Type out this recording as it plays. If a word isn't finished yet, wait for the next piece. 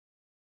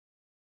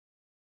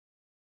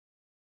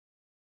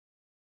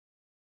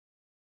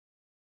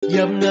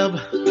Yum nub,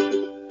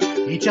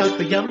 each out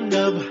the yum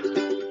nub.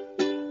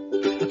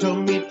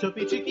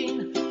 Toppy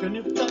chicken.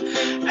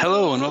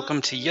 Hello and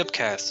welcome to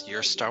Yupcast,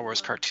 your Star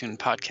Wars cartoon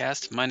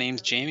podcast. My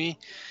name's Jamie,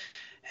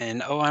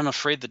 and I'm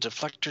afraid the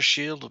deflector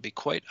shield will be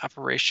quite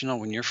operational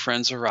when your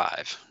friends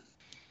arrive.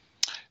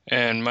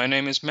 And my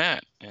name is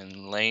Matt,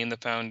 and laying the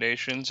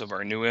foundations of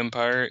our new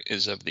empire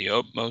is of the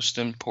utmost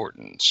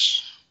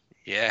importance.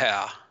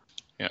 Yeah.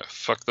 Yeah,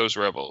 fuck those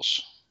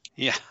rebels.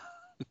 Yeah.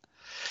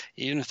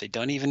 Even if they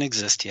don't even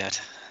exist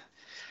yet.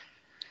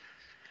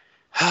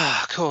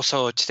 Cool.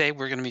 So today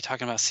we're going to be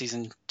talking about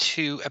Season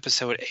 2,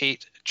 Episode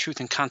 8, Truth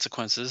and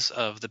Consequences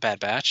of the Bad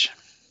Batch,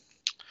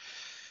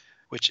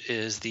 which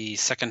is the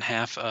second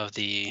half of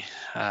the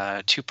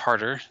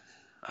two-parter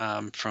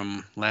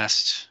from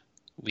last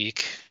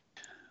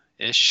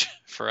week-ish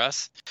for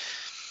us.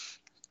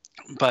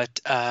 But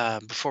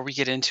before we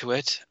get into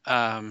it,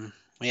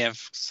 we have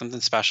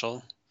something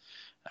special.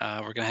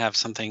 We're going to have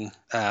something,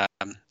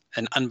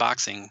 an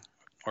unboxing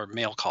or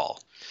mail call.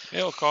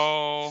 Mail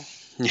call.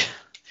 Yeah.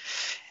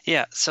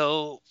 Yeah,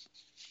 so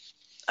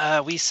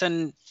we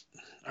send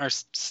our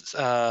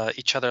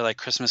each other like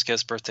Christmas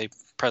gifts, birthday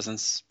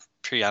presents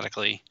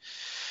periodically.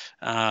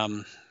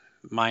 Mine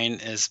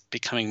is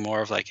becoming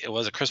more of like it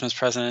was a Christmas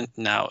present.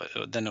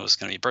 Then it was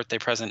going to be a birthday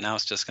present. Now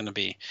it's just going to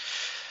be,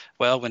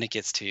 well, when it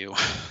gets to you,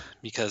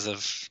 because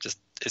of just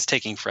it's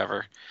taking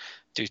forever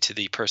due to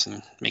the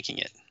person making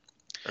it.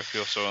 I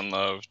feel so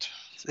unloved.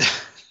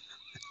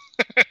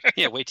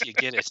 Yeah, wait till you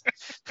get it.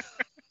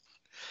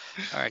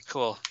 All right,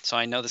 cool. So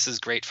I know this is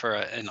great for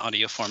an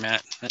audio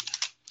format.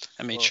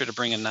 I made sure to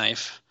bring a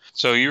knife.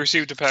 So you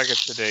received a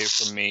package today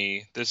from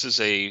me. This is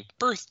a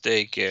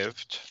birthday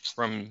gift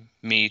from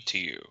me to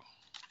you.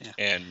 Yeah.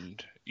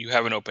 And you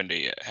haven't opened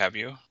it yet, have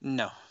you?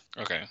 No.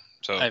 Okay.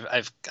 So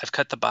I've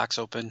cut the box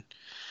open.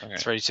 Okay.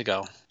 It's ready to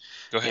go.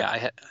 Go ahead.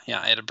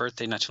 I had a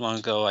birthday not too long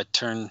ago. I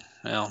turned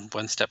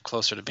one step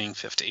closer to being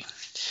 50.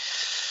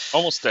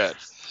 Almost dead.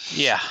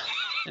 Yeah,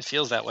 it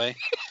feels that way.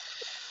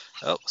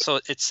 Oh, so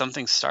it's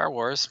something Star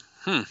Wars.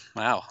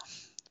 Wow.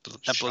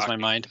 That blows my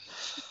mind.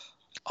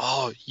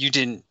 Oh, you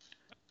didn't.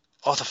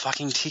 Oh, the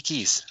fucking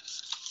tikis.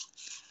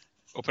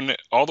 Open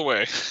it all the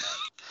way.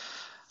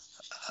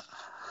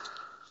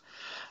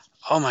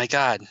 Oh my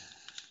God.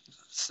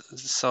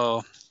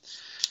 So,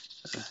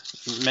 the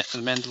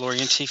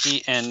Mandalorian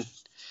tiki and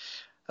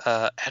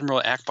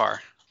Admiral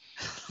Akbar.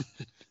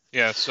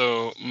 Yeah,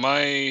 so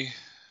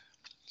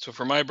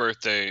for my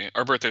birthday,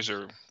 our birthdays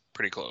are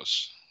pretty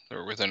close.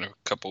 They're within a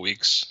couple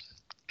weeks.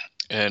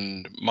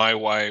 And my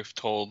wife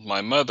told my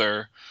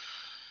mother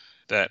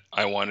that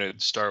I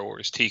wanted Star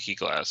Wars tiki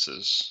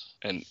glasses.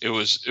 And it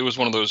was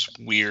one of those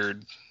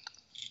weird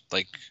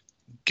like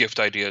gift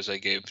ideas I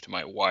gave to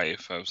my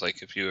wife. I was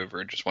like, if you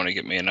ever just want to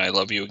get me an I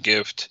love you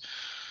gift,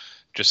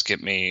 just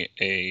get me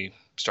a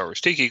Star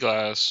Wars tiki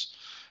glass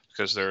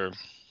because they're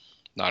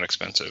not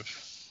expensive.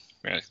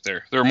 Yeah,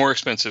 they're more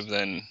expensive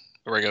than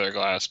a regular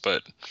glass,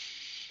 but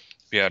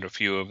if you had a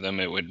few of them,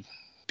 it would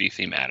be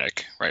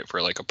thematic, right, for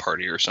like a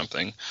party or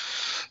something.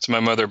 So my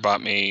mother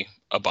bought me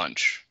a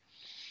bunch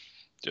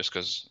just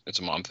because it's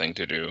a mom thing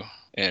to do.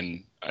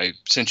 And I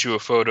sent you a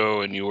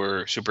photo and you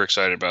were super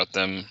excited about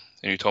them.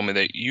 And you told me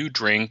that you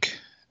drink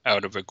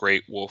out of a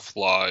Great Wolf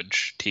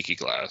Lodge tiki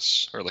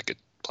glass, or like a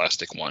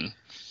plastic one.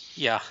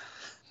 Yeah.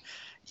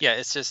 Yeah,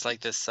 it's just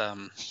like this...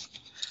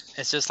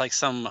 It's just like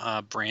some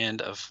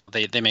brand of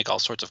they make all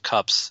sorts of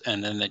cups,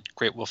 and then the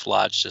Great Wolf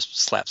Lodge just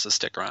slaps a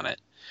sticker on it.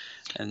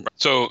 And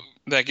so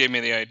that gave me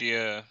the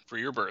idea for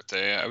your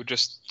birthday. I would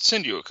just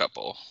send you a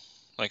couple.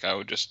 Like I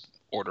would just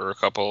order a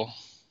couple.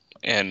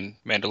 And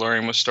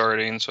Mandalorian was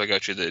starting, so I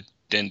got you the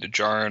Din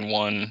Djarin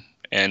one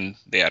and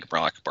the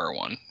Admiral Akbar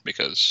one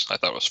because I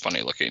thought it was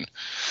funny looking.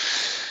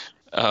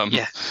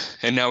 Yeah.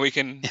 And now we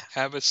can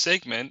have a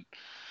segment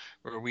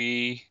where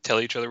we tell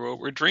each other what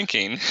we're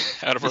drinking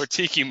out of our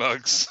tiki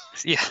mugs.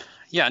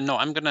 Yeah. No,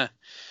 I'm gonna.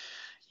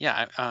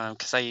 Yeah,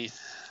 because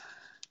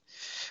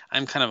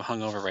I'm kind of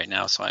hungover right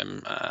now, so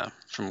I'm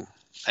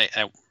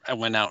I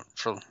went out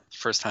for the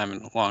first time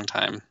in a long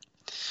time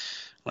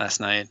last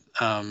night.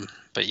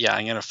 But yeah,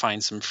 I'm gonna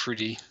find some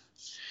fruity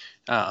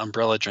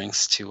umbrella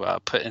drinks to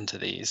put into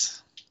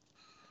these.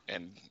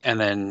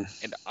 And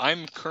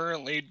I'm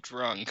currently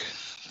drunk,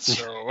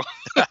 so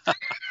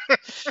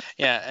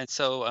yeah, and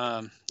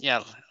so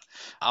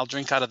I'll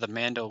drink out of the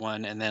Mando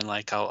one, and then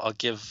like I'll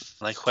give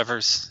like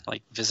whoever's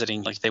like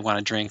visiting, like they want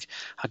to drink,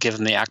 I'll give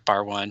them the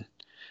Akbar one,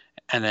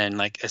 and then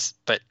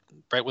but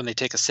right when they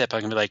take a sip,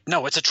 I'm gonna be like,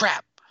 no, it's a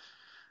trap.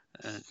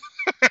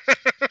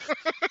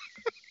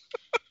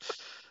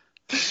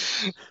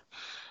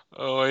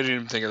 Oh, I didn't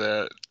even think of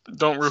that.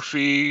 Don't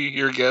roofie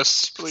your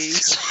guests,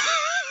 please.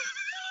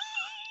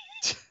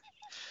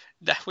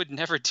 I would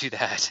never do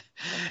that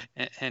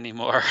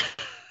anymore.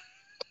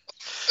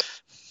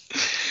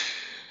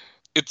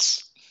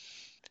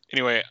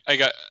 Anyway, I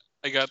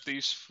got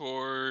these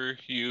for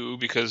you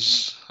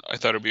because I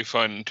thought it'd be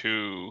fun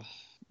to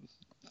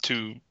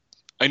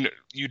I know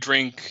you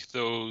drink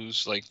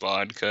those like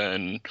vodka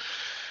and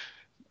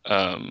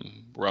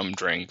rum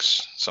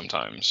drinks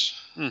sometimes.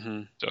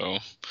 Mm-hmm. So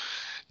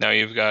now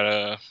you've got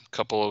a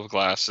couple of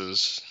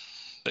glasses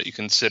that you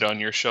can sit on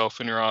your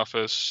shelf in your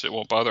office. It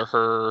won't bother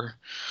her.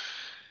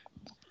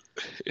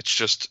 It's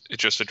just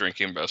a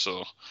drinking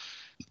vessel.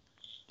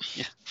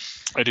 Yeah.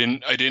 I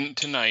didn't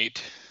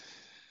tonight,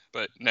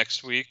 but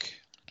next week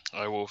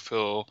I will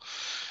fill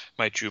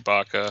my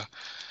Chewbacca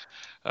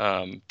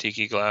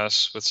tiki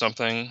glass with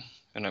something,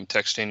 and I'm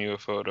texting you a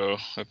photo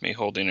of me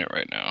holding it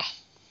right now.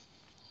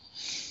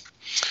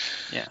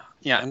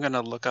 Yeah. I'm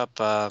gonna look up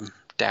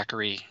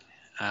daiquiri.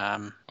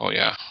 Oh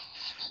yeah.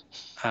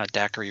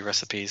 Daiquiri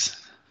recipes.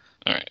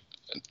 All right.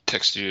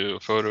 Text you a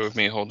photo of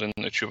me holding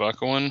the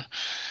Chewbacca one.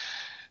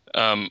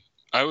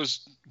 I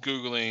was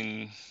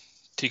Googling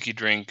tiki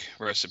drink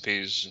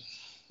recipes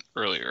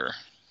earlier,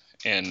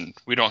 and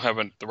we don't have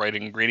the right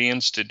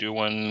ingredients to do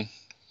one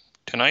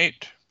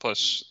tonight.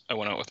 Plus, I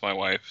went out with my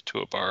wife to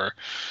a bar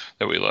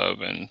that we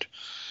love, and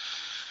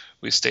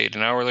we stayed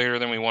an hour later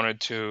than we wanted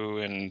to,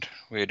 and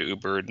we had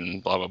Ubered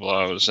and blah, blah,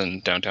 blah. I was in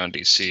downtown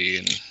DC,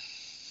 and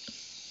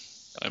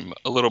I'm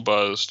a little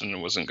buzzed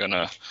and wasn't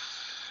gonna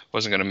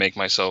make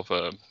myself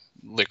a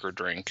liquor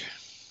drink.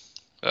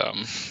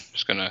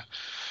 Just gonna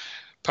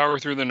power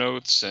through the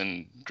notes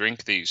and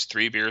drink these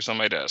 3 beers on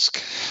my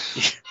desk.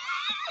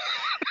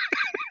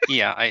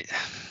 Yeah,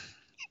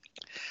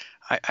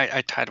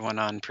 I tied one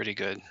on pretty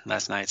good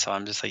last night, so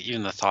I'm just like,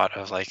 even the thought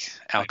of like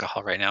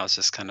alcohol right now is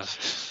just kind of.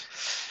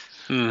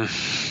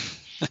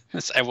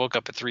 I woke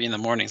up at 3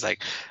 a.m. It's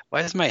like,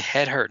 why does my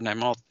head hurt? And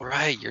I'm all,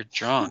 right, you're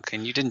drunk,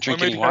 and you didn't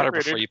drink any water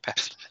before you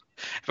passed.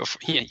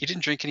 You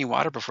didn't drink any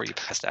water before you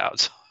passed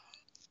out.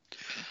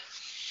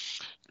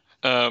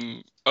 So.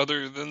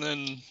 Other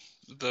than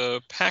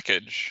the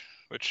package,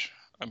 which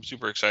I'm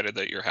super excited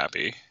that you're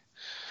happy.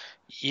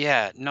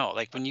 Yeah, no,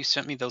 like when you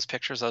sent me those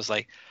pictures, I was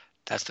like,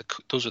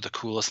 those are the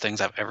coolest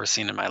things I've ever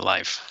seen in my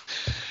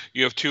life.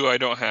 You have 2 I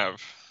don't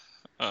have.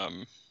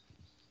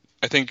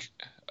 I think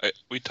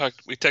we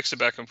texted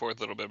back and forth a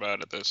little bit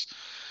about this.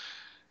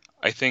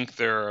 I think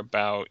there are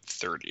about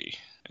 30,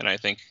 and I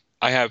think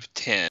I have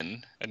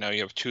 10, and now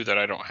you have 2 that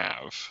I don't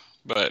have.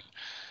 But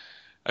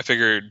I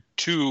figured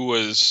 2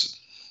 was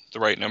the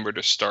right number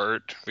to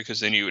start, because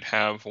then you would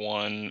have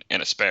one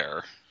and a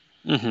spare.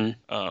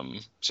 Mm-hmm.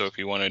 So if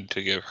you wanted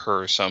to give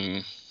her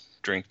some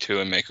drink too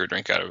and make her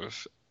drink out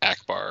of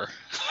Akbar.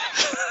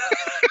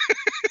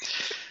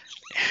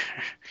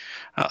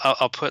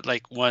 I'll put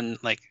like one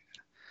like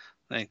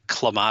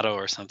Clamato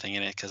or something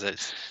in it because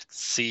it's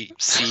C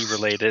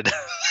related.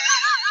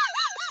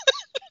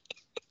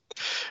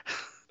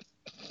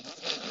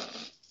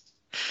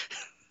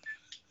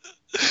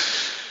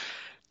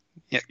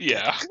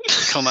 Yeah.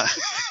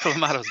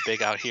 Clamato's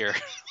big out here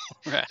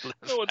where I live.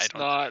 No, it's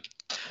not.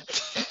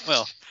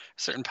 Well,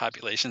 certain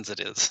populations it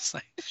is.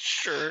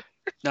 Sure.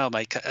 No,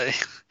 my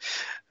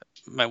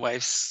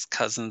wife's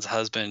cousin's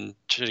husband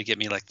tried to get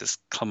me like this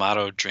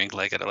Clamato drink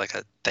like at like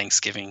a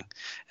Thanksgiving,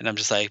 and I'm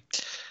just like,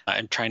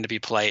 I'm trying to be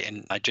polite,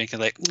 and I drink it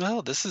like,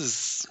 well, this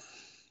is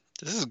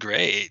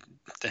great.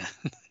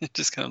 It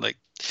just kind of like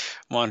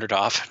wandered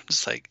off. I'm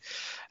just like,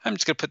 I'm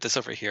just gonna put this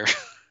over here.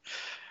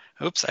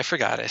 Oops, I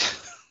forgot it.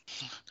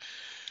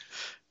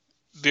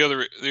 The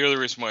other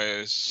reason why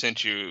I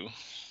sent you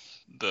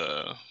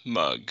the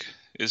mug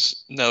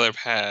is now that I've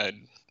had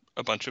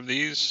a bunch of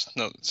these,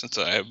 since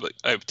I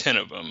have 10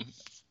 of them,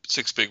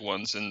 6 big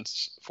ones and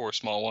 4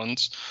 small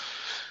ones.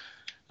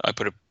 I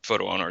put a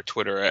photo on our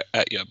Twitter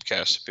at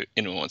Yubcast if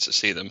anyone wants to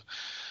see them.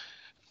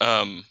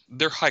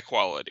 They're high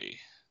quality,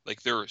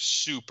 like they're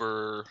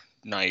super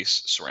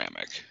nice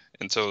ceramic,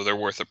 and so they're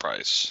worth the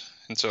price.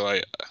 And so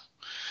it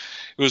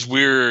was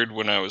weird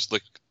when I was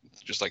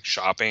just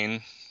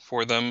shopping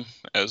for them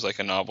as like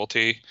a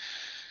novelty.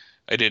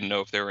 I didn't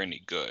know if they were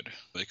any good.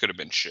 They could have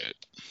been shit.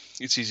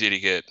 It's easy to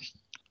get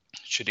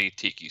shitty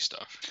tiki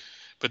stuff,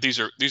 but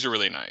these are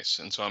really nice,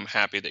 and so I'm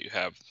happy that you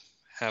have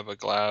a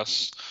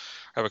glass,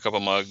 have a couple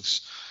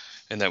mugs,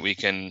 and that we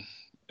can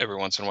every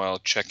once in a while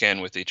check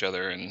in with each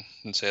other and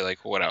say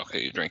like, what alcohol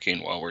are you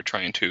drinking, while we're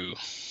trying to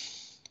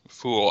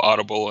fool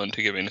Audible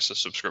into giving us a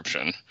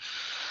subscription.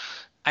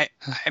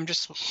 I'm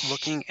just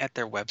looking at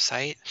their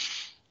website.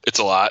 It's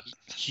a lot.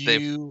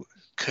 You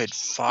could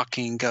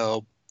fucking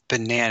go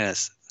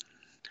bananas.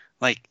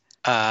 Like,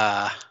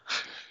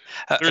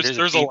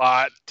 there's a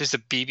lot. There's a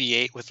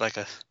BB-8 with like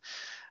a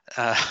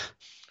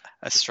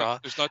straw.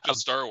 There's not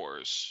just Star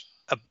Wars.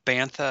 A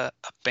bantha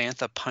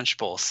punch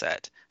bowl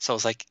set. So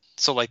it's like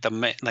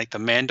the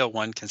Mando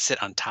one can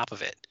sit on top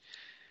of it.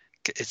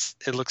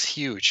 It looks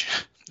huge.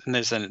 And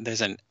there's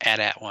an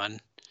AT-AT one.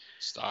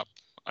 Stop.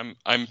 I'm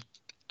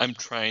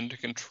trying to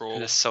control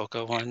the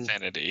Ahsoka one.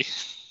 Insanity.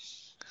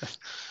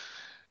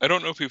 I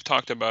don't know if we've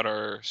talked about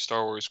our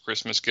Star Wars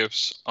Christmas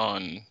gifts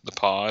on the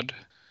pod,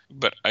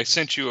 but I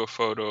sent you a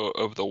photo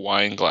of the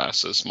wine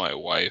glasses my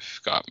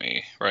wife got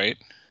me, right?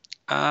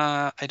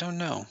 I don't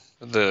know.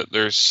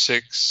 There's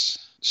 6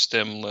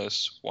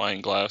 stemless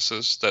wine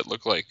glasses that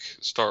look like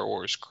Star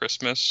Wars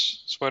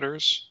Christmas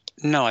sweaters.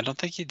 No, I don't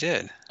think you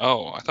did.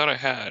 Oh, I thought I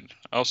had.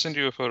 I'll send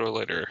you a photo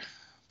later.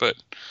 But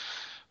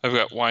I've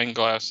got wine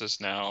glasses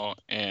now,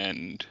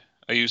 and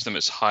I use them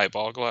as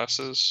highball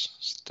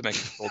glasses to make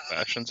old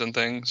fashions and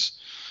things.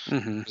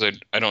 Mm-hmm. Because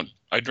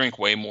I drink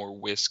way more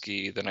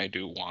whiskey than I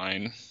do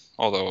wine.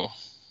 Although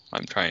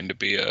I'm trying to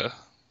be a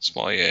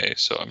sommelier,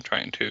 so I'm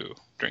trying to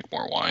drink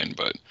more wine,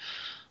 but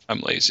I'm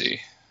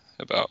lazy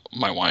about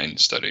my wine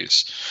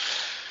studies.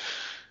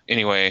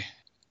 Anyway,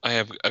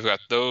 I've got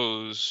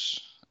those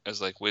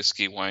as like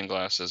whiskey wine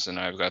glasses, and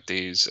I've got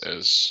these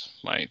as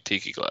my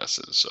tiki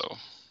glasses. So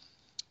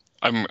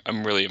I'm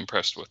really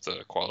impressed with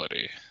the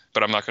quality.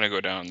 But I'm not going to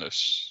go down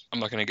this. I'm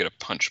not going to get a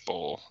punch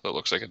bowl that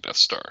looks like a Death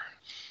Star,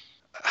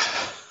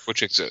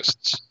 which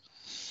exists.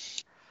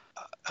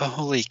 Oh,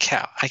 holy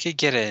cow! I could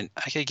get an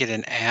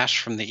Ash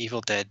from the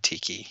Evil Dead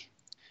tiki.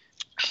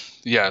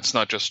 Yeah, it's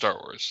not just Star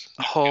Wars.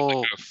 Oh,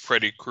 Like a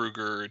Freddy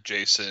Krueger,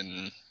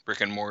 Jason,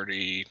 Rick and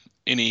Morty,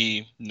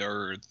 any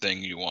nerd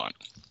thing you want.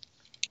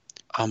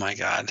 oh my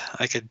God!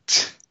 I could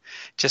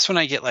just when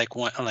I get like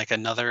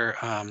another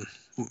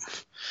when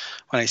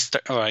I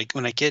start or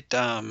when I get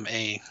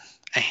a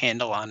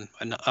handle on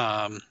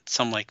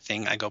some like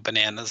thing I go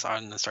bananas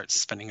on and start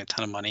spending a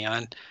ton of money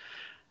on,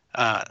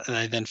 and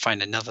I then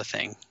find another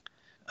thing.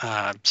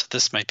 So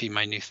this might be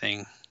my new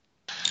thing.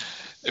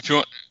 If you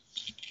want,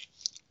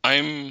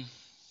 I'm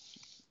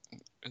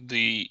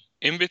the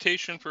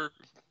invitation for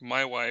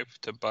my wife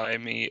to buy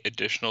me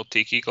additional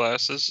tiki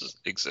glasses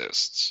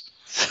exists.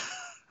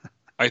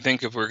 I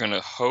think if we're going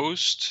to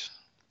host,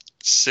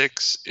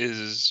 6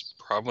 is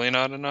probably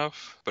not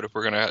enough. But if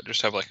we're going to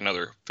just have like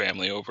another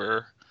family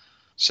over,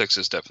 6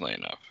 is definitely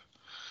enough.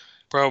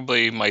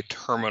 Probably my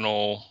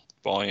terminal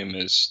volume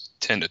is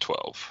 10 to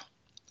 12.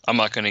 I'm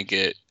not going to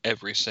get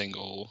every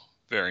single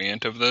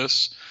variant of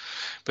this,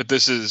 but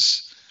this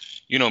is,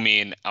 you know me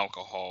and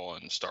alcohol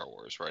and Star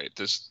Wars, right?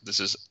 This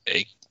is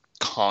a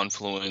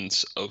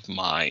confluence of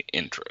my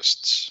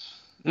interests.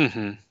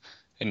 Mm-hmm.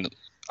 And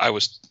I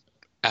was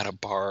at a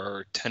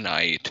bar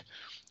tonight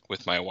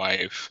with my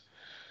wife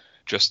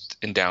just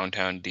in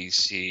downtown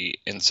DC,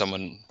 and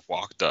someone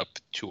walked up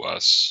to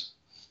us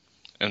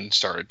and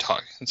started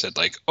talking and said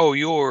like, "Oh,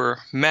 you're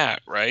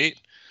Matt, right?"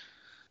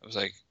 I was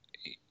like,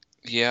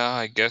 "Yeah,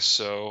 I guess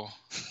so,"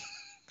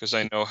 because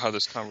I know how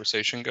this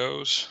conversation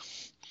goes.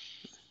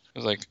 I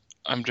was like,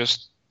 "I'm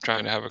just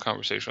trying to have a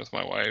conversation with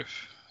my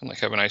wife and like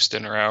have a nice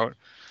dinner out."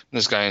 And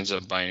this guy ends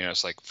up buying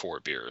us like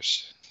 4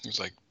 beers. He's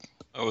like,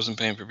 "I wasn't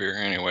paying for beer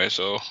anyway,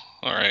 so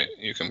all right,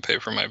 you can pay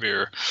for my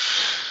beer."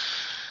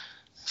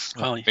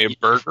 Well, Me a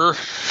burger.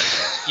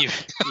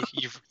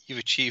 you've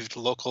achieved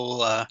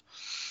local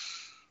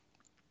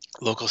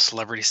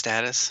celebrity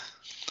status.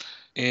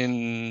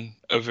 In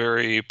a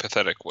very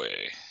pathetic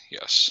way,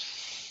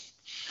 yes.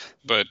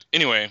 But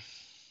anyway,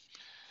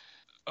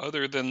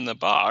 other than the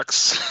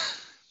box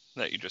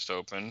that you just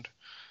opened,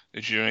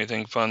 did you do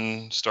anything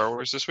fun Star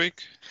Wars this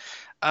week?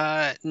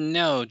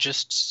 No,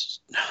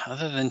 just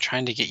other than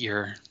trying to get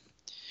your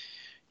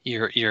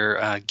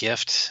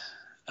gift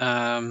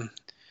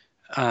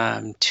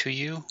to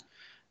you.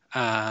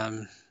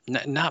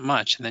 Not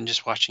much, and then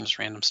just watching this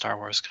random Star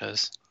Wars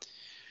because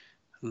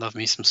I love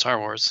me some Star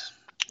Wars.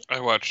 I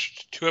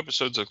watched 2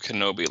 episodes of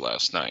Kenobi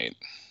last night,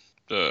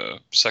 the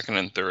second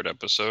and third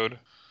episode,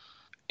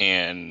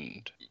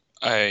 and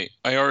I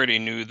already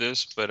knew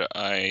this, but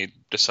I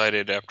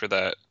decided after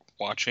that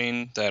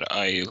watching that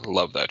I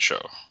love that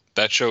show.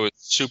 That show is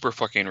super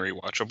fucking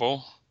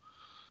rewatchable,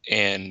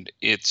 and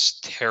it's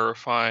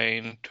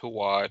terrifying to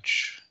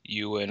watch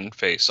Ewan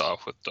face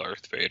off with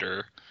Darth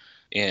Vader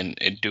in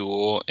a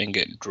duel and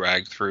get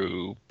dragged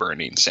through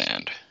burning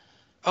sand.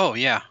 Oh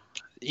yeah,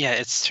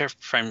 it's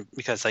terrifying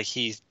because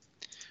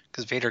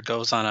because Vader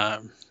goes on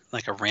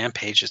a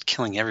rampage, just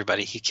killing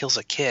everybody. He kills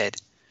a kid.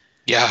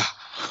 Yeah.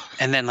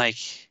 And then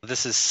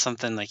this is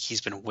something like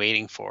he's been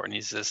waiting for, and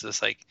he's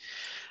this like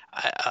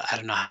I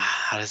don't know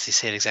how does he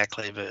say it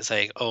exactly, but it's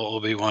like, oh,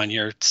 Obi-Wan,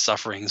 your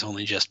suffering's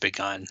only just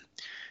begun,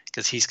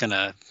 because he's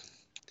gonna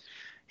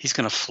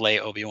flay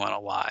Obi-Wan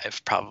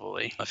alive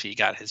probably if he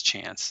got his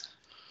chance.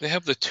 They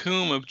have the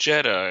Tomb of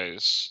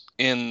Jedis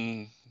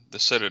in the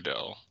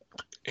Citadel,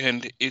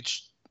 and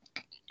it's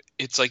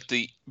like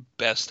the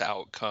best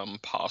outcome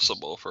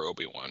possible for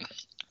Obi-Wan.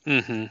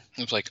 Mm-hmm.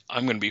 It's like,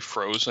 I'm going to be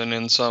frozen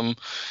in some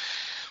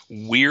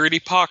weird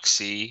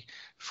epoxy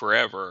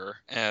forever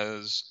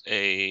as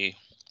a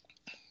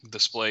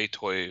display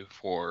toy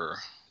for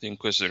the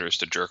Inquisitors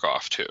to jerk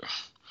off to.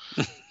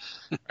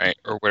 Right?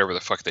 Or whatever the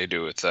fuck they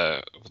do with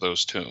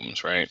those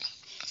tombs, right?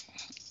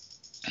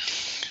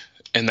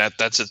 And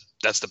that's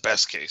the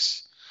best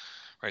case.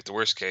 Right? The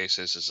worst case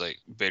is like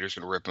Vader's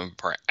going to rip him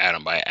apart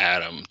atom by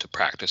atom to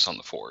practice on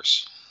the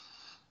Force.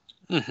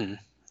 Mm-hmm.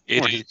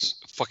 It is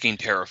fucking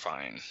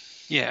terrifying.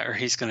 Yeah, or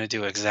he's going to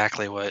do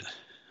exactly what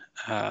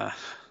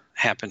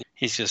happened.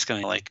 He's just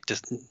going to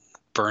just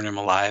burn him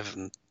alive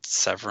and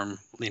sever him,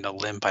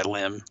 limb by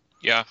limb.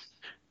 Yeah.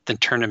 Then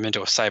turn him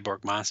into a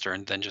cyborg monster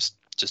and then just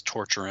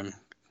torture him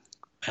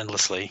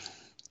endlessly.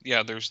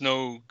 Yeah, there's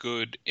no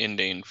good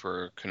ending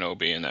for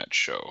Kenobi in that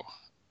show.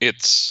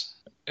 It's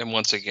and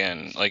once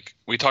again, like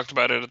we talked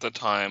about it at the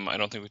time, I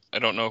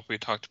don't know if we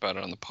talked about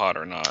it on the pod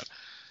or not.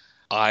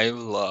 I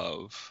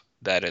love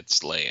that it's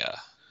Leia.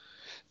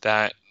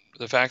 That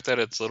the fact that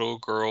it's little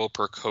girl,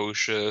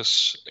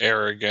 precocious,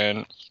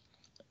 arrogant,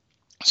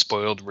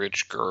 spoiled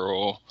rich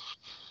girl,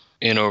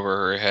 in over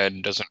her head,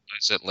 and doesn't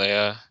realize it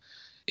Leia,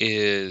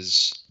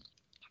 is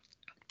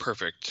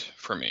perfect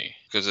for me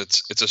because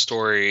it's a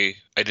story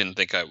I didn't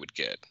think I would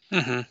get.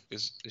 Mm-hmm.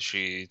 Is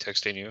she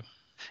texting you?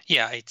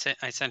 Yeah,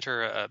 I sent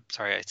her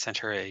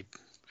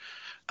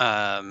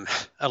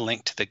a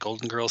link to the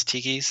Golden Girls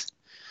tikis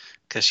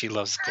because she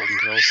loves Golden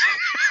Girls.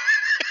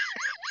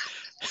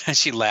 And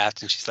she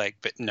laughed and she's like,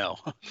 "But no."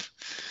 And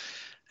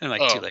I'm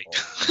like, too late.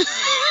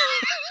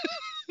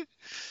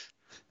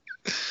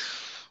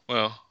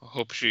 Well, I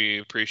hope she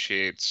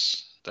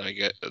appreciates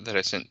that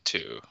I sent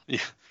two.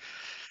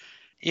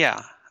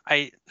 Yeah.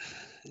 I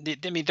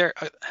mean, there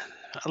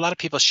a lot of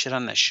people shit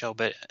on this show,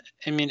 but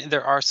I mean,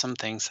 there are some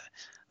things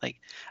like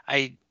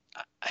I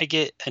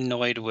get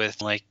annoyed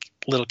with like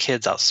little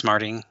kids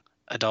outsmarting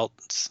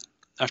adults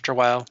after a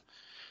while.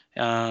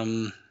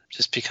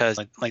 Just because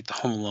like the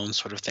Home Alone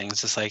sort of thing. It's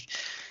just like,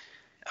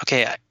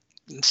 okay,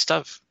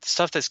 stuff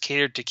that's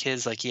catered to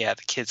kids, like, yeah,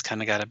 the kids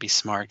kind of got to be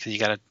smart because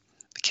the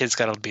kids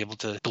got to be able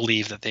to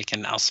believe that they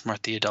can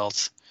outsmart the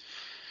adults,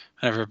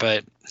 whatever. But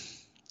at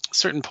a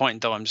certain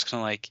point, though, I'm just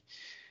kind of like,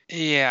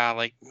 yeah,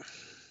 like,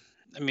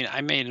 I mean, I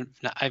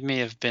may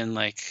have been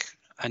like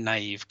a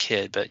naive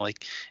kid, but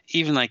like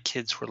even like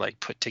kids were like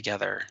put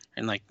together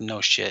and like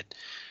no shit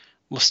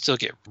will still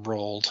get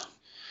rolled,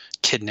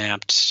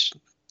 kidnapped,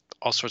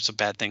 all sorts of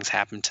bad things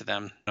happen to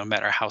them, no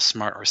matter how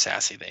smart or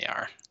sassy they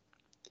are.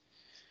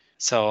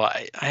 So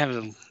I have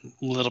a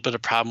little bit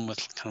of problem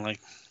with kind of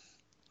like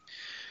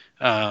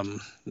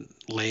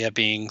Leia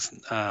being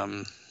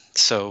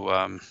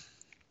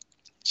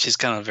she's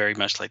kind of very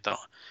much like the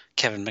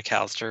Kevin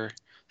McAllister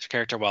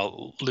character,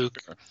 while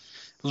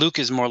Luke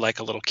is more like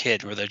a little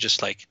kid where they're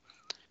just like,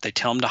 they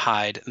tell him to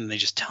hide and they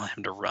just tell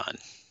him to run.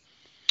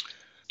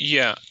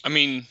 Yeah, I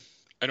mean,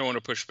 I don't want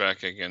to push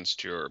back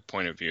against your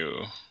point of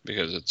view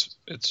because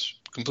it's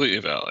completely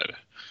valid.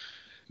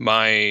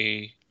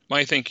 My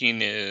thinking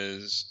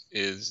is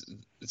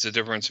it's a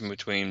difference in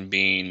between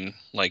being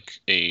like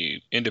a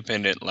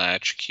independent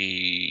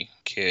latchkey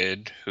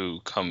kid who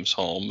comes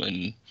home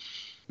and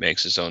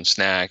makes his own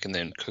snack and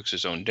then cooks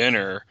his own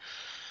dinner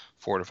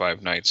 4 to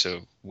 5 nights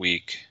a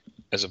week,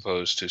 as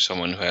opposed to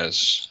someone who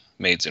has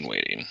maids in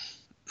waiting.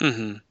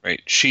 Mm-hmm.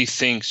 Right? She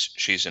thinks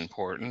she's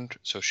important,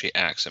 so she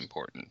acts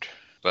important.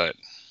 But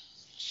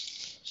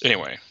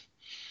anyway,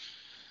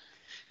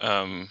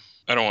 I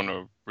don't want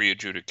to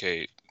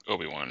re-adjudicate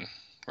Obi-Wan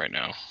right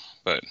now,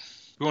 but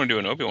if we want to do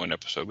an Obi-Wan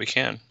episode, we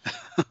can.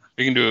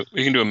 we can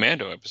do a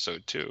Mando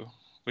episode too.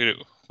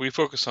 We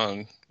focus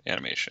on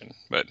animation,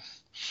 but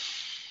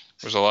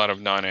there's a lot of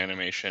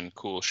non-animation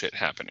cool shit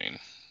happening.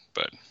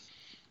 But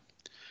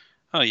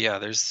oh yeah,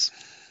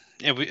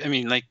 I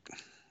mean, like,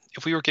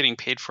 if we were getting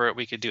paid for it,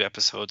 we could do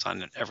episodes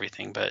on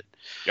everything, but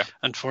yeah,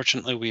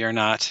 unfortunately we are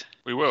not.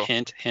 we will.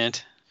 Hint,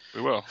 hint.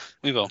 We will.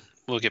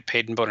 We'll get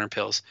paid in boner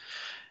pills.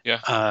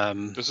 Yeah.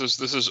 This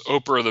is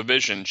Oprah the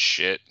Vision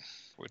shit,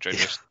 which I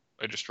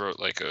just wrote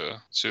like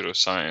a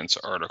pseudoscience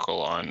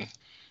article on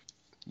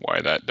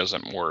why that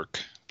doesn't work,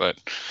 but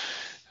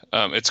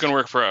it's gonna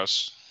work for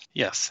us.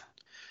 Yes,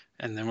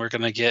 and then we're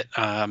gonna get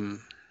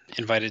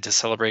invited to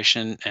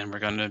Celebration, and we're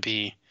gonna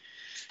be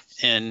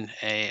in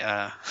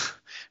a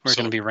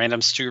gonna be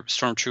random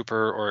stormtrooper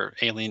or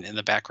alien in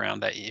the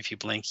background that if you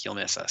blink you'll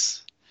miss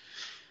us.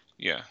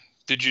 Yeah.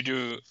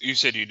 You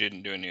said you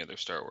didn't do any other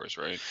Star Wars,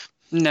 right?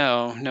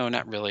 No,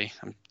 not really.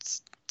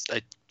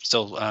 I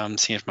still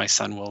seeing if my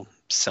son will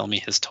sell me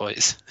his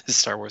toys, his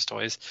Star Wars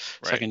toys,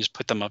 so I can just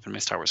put them up in my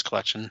Star Wars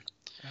collection.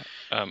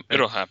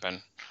 It'll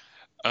happen.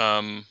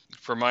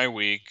 For my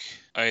week,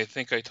 I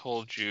think I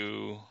told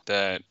you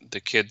that the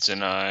kids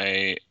and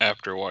I,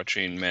 after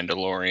watching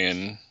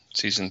Mandalorian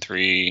Season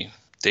 3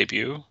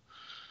 debut,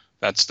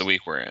 that's the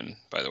week we're in,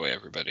 by the way,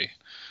 everybody.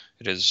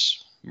 It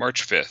is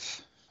March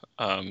 5th.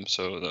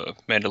 So the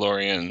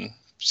Mandalorian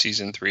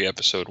Season 3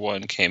 Episode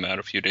 1 came out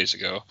a few days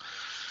ago.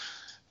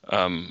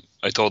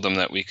 I told them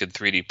that we could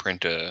 3D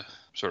print a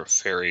sort of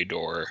fairy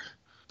door,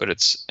 but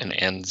it's an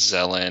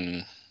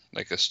Anzellan,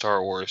 like a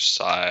Star Wars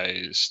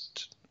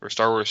sized or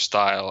Star Wars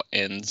style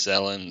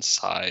Anzellan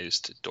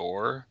sized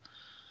door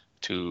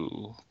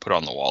to put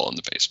on the wall in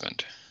the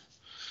basement.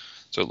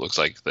 So it looks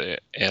like the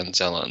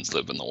Anzellans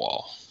live in the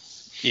wall.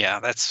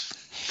 Yeah,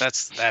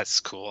 that's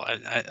cool.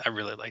 I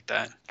really like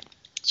that.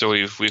 So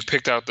we've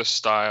picked out the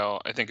style.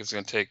 I think it's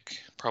going to take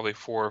probably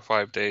 4 or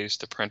 5 days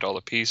to print all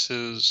the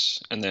pieces,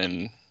 and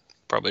then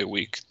probably a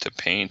week to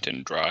paint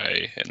and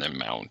dry and then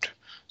mount.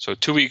 So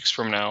 2 weeks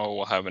from now,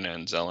 we'll have an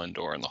Anzellan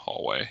door in the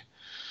hallway.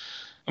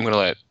 I'm going to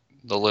let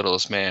the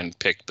littlest man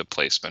pick the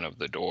placement of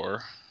the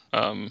door.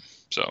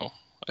 So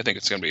I think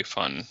it's going to be a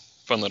fun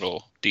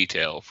little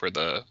detail for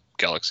the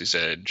Galaxy's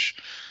Edge.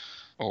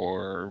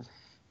 Or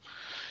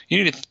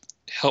you need to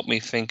help me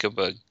think of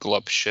a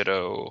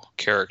Glupshido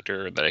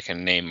character that I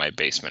can name my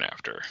basement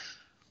after.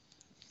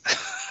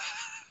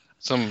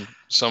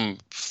 Some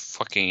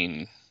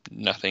fucking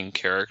nothing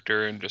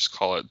character and just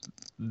call it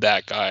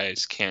that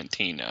guy's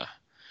cantina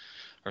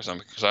or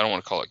something, because I don't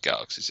want to call it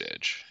Galaxy's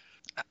Edge.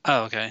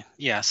 Oh, okay.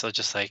 Yeah, so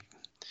just like,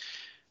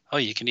 oh,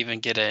 you can even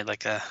get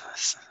a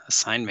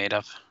sign made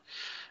up.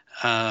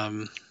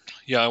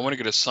 Yeah, I want to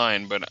get a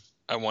sign, but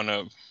I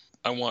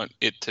want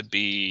it to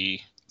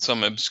be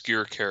some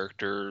obscure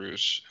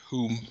characters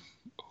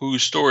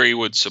whose story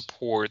would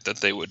support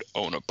that they would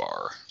own a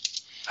bar.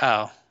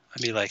 Oh,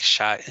 I'd be like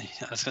I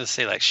was gonna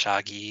say like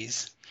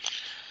Shaggy's,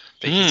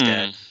 but he's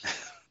dead.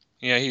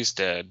 Yeah, he's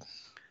dead.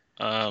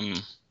 I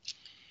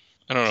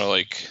don't know,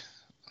 like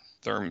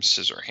Therm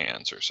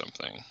Scissorhands or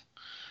something.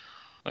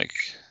 Like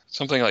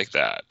something like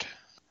that.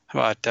 How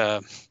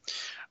about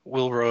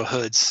Wilbur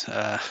Hood's?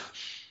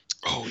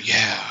 Oh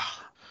yeah,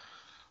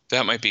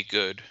 that might be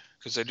good,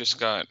 because I just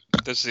got.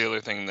 This is the other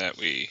thing that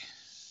we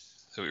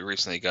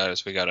recently got,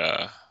 is we got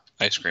a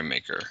ice cream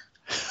maker.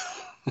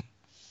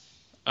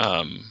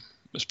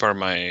 As part of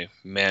my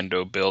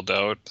Mando build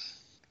out.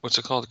 What's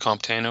it called?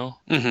 Comptano?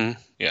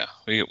 Mm-hmm. Yeah,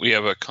 we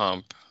have a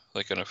comp,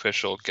 like an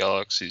official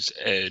Galaxy's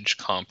Edge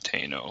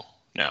Comptano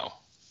now.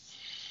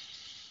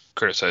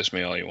 Criticize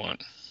me all you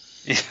want.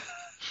 Yeah.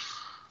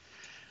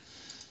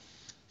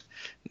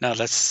 No,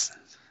 that's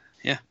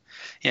yeah.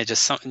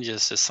 Just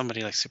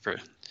somebody like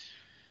super.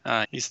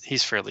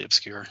 He's fairly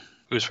obscure.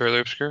 Who's fairly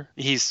obscure?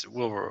 He's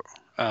Wilbur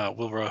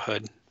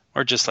Hood,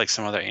 or just like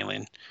some other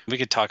alien. We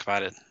could talk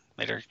about it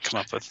later. Come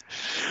up with.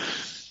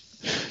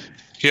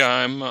 Yeah,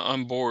 I'm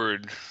on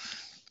board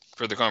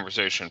for the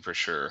conversation for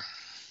sure.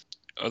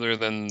 Other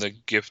than the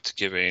gift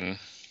giving,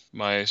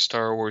 my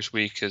Star Wars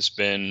week has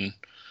been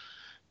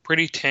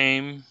pretty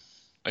tame.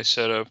 I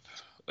set up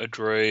a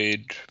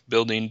droid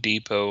building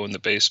depot in the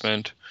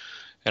basement,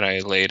 and I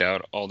laid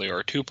out all the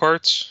R2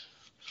 parts.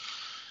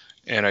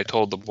 And I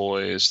told the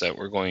boys that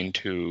we're going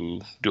to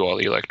do all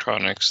the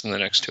electronics in the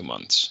next 2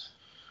 months.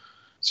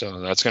 So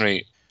that's going to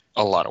be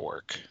a lot of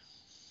work.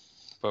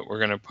 But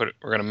we're going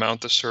to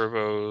mount the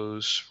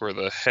servos for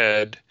the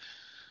head,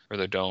 for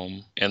the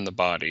dome, and the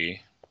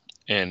body,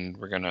 and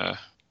we're going to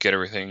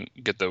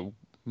get the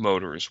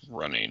motors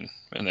running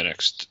in the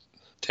next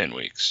 10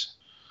 weeks,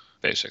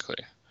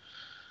 basically.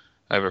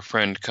 I have a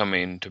friend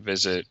coming to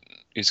visit.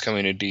 He's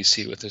coming to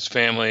DC with his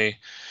family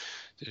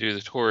to do the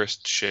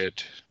tourist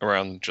shit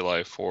around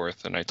July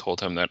 4th, and I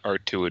told him that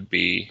R2 would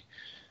be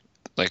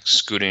like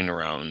scooting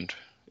around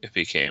if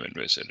he came and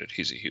visited.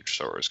 He's a huge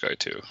Star Wars guy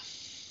too.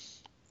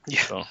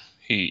 Yeah. So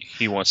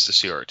he wants to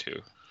see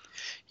R2.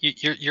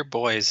 Your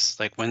boys,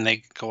 like when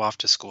they go off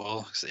to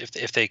school, if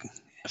they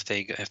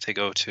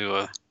go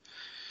to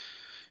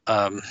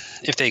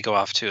if they go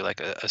off to like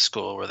a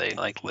school where they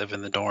like live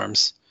in the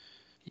dorms,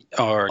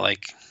 or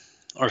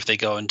if they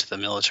go into the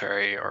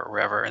military or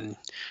wherever, and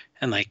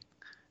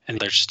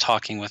they're just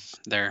talking with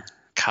their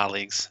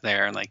colleagues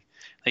there, and like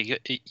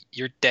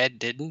your dad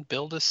didn't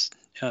build us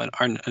an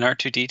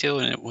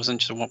R2D2, and it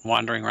wasn't just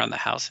wandering around the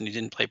house, and he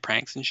didn't play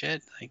pranks and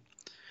shit, like.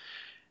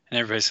 And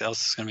everybody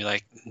else is gonna be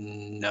like,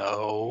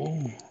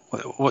 no,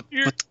 what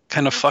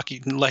kind of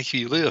fucking life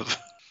you live?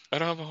 I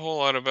don't have a whole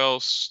lot of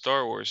else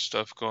Star Wars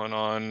stuff going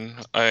on.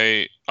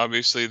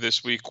 Obviously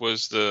this week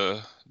was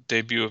the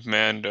debut of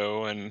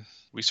Mando, and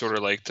we sort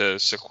of like to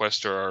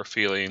sequester our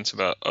feelings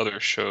about other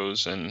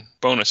shows and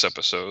bonus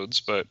episodes.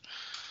 But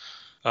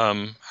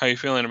how are you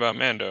feeling about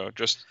Mando?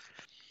 Just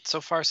so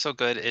far so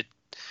good. It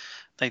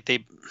like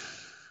they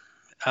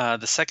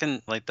the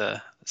second, like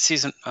the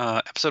season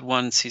episode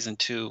 1 season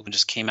 2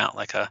 just came out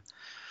like a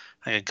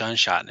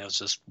gunshot, and it was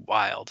just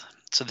wild.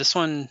 So this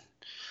one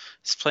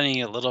is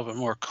playing a little bit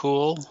more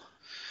cool,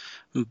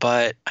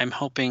 but I'm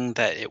hoping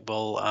that it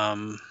will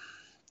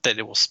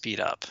speed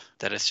up,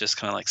 that it's just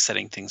kind of like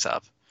setting things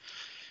up.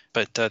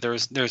 But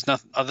there's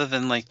nothing other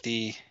than like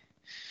the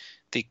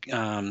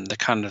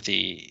kind of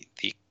the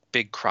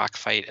big croc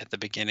fight at the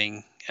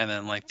beginning, and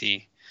then like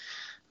the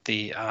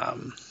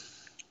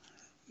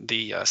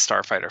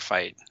starfighter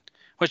fight,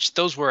 which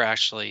those were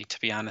actually, to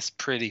be honest,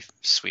 pretty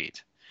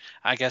sweet.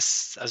 I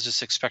guess I was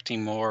just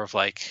expecting more of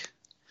like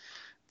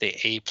the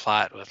A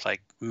plot with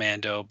like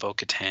Mando,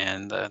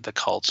 Bo-Katan, the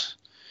cult,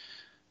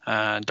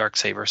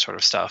 Darksaber sort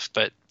of stuff,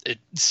 but it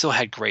still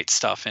had great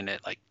stuff in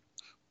it, like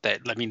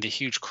that. I mean, the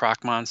huge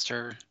croc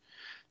monster,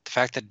 the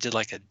fact that it did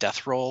like a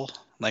death roll,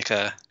 like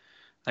a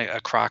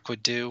croc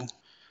would do,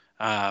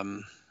 I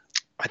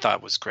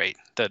thought was great.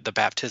 The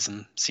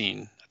baptism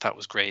scene I thought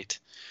was great.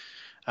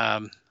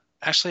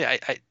 Actually, I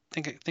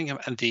think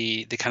of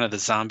the kind of the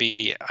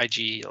zombie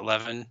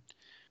IG-11,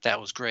 that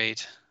was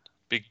great.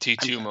 big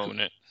T2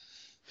 moment.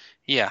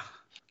 Yeah.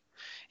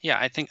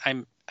 I think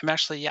I'm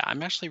actually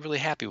really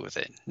happy with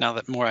it now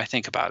that more I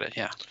think about it.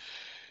 Yeah.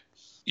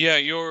 Yeah,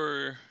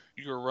 your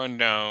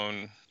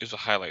rundown is a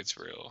highlights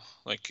reel.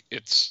 Like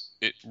it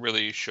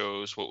really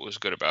shows what was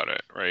good about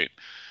it, right?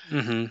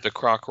 Mm-hmm. The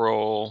croc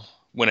roll,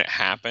 when it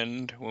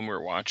happened, when we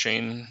were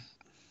watching,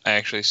 I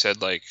actually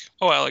said like,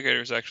 "Oh,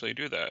 alligators actually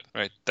do that,"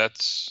 right?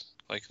 That's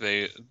Like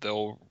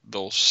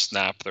they'll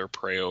snap their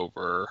prey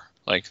over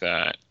like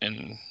that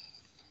and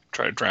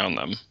try to drown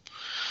them.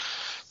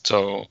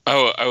 So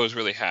I was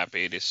really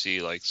happy to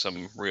see like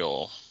some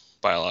real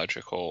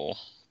biological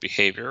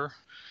behavior.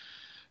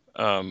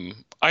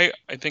 I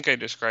think I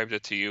described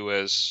it to you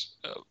as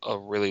a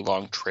really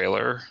long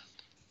trailer,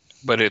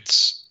 but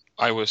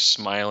I was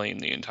smiling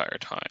the entire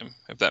time,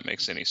 if that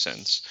makes any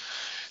sense.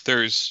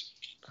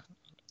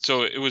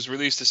 So it was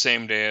released the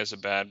same day as a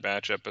Bad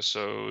Batch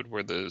episode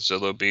where the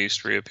Zillo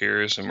Beast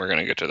reappears, and we're going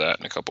to get to that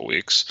in a couple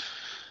weeks.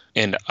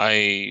 And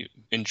I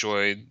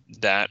enjoyed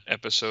that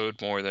episode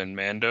more than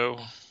Mando,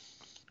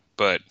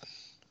 but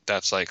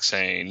that's like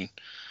saying,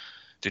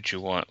 did you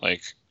want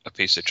like a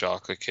piece of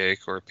chocolate cake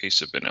or a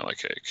piece of vanilla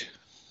cake?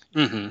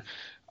 Mm-hmm.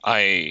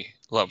 I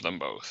love them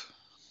both.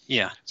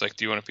 Yeah. It's like,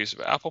 do you want a piece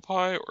of apple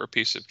pie or a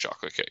piece of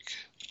chocolate cake?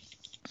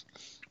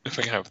 If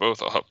I can have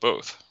both, I'll have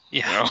both.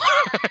 Yeah.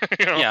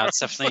 You know? Yeah, it's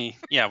definitely,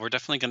 we're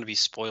definitely going to be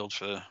spoiled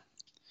for a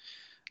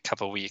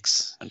couple of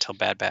weeks until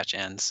Bad Batch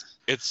ends.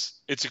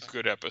 It's a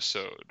good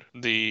episode.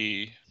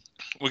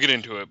 We'll get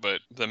into it,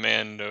 but the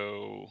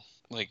Mando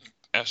like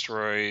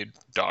asteroid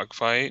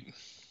dogfight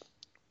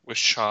was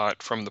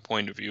shot from the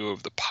point of view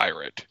of the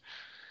pirate,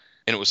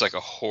 and it was like a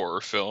horror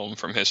film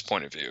from his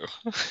point of view.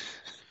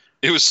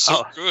 It was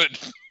so good.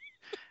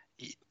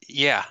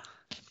 Yeah,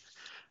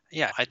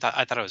 I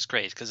thought it was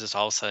great because it's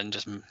all of a sudden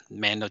just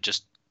Mando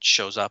just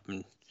shows up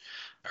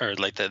or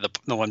like the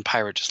one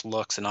pirate just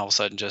looks, and all of a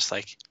sudden just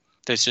like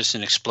there's just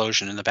an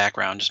explosion in the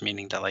background, just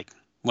meaning that like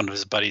one of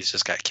his buddies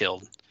just got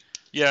killed.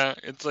 Yeah,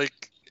 it's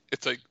like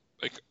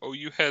oh,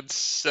 you had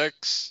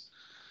sex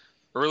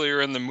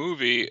earlier in the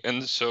movie,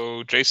 and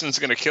so Jason's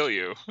gonna kill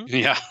you.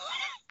 Yeah.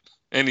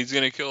 And he's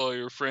gonna kill all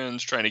your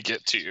friends trying to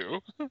get to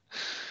you.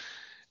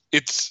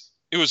 It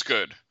was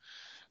good.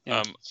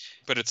 Yeah.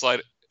 But it's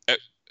like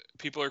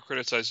people are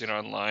criticizing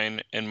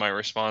online, and my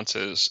response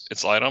is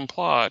it's light on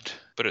plot,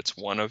 but it's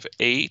 1 of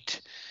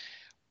 8,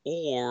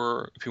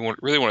 or if you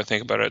really want to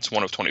think about it, it's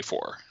 1 of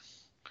 24.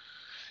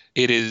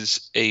 It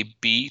is a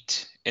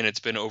beat, and it's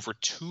been over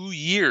 2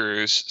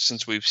 years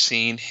since we've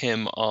seen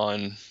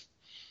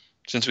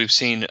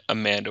a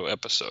Mando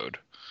episode.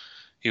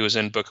 He was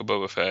in Book of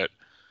Boba Fett,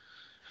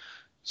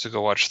 so go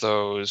watch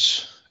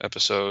those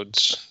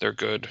episodes. They're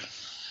good.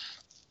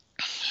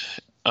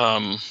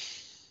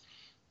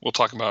 We'll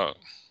talk about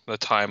the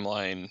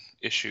timeline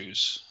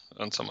issues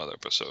on some other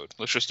episode.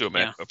 Let's just do a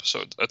Mando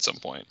episode at some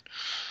point.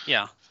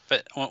 Yeah,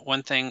 but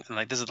one thing,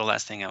 like this is the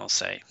last thing I will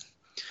say.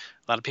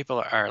 A lot of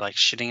people are like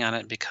shitting on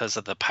it because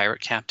of the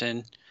pirate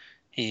captain.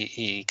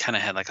 He kind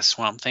of had like a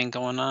Swamp Thing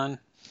going on.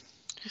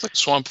 It's like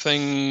Swamp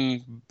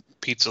Thing,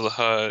 Pizza the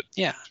Hut.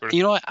 Yeah, sort of.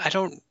 You know what?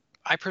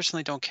 I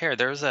personally don't care.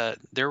 There was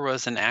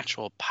an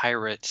actual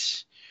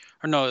pirate,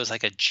 or no, it was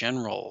like a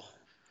general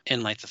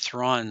in like the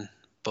Thrawn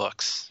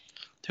books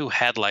who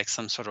had like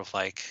some sort of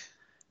like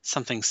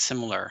something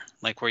similar,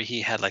 like where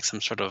he had like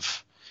some sort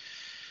of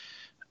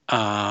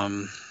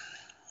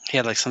he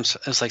had like it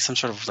was like some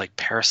sort of like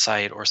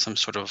parasite or some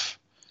sort of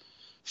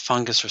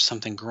fungus or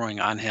something growing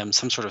on him,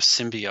 some sort of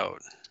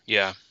symbiote.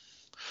 Yeah.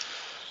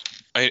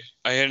 I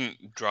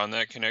hadn't drawn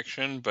that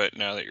connection, but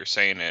now that you're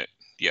saying it,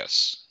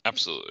 yes,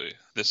 absolutely.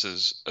 This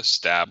is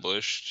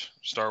established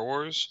Star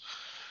Wars.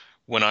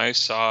 When I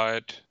saw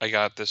it, I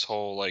got this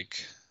whole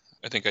like,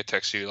 I think I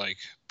texted you like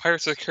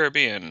Pirates of the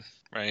Caribbean,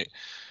 right?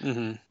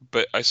 Mm-hmm.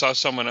 But I saw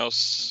someone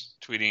else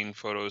tweeting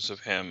photos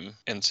of him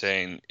and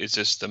saying, is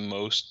this the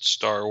most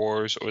Star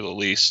Wars or the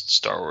least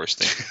Star Wars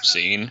thing you've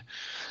seen?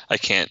 I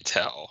can't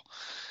tell.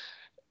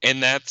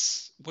 And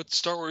that's what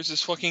Star Wars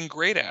is fucking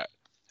great at.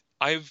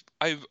 I've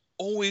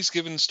always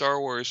given Star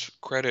Wars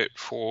credit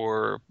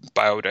for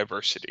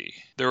biodiversity.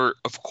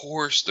 Of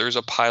course, there's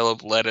a pile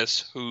of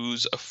lettuce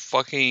who's a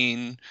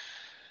fucking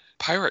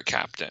pirate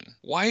captain.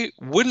 Why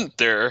wouldn't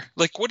there?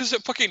 Like, what does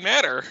it fucking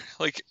matter?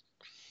 Like,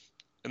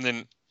 and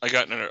then I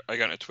got in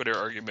a Twitter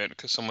argument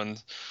because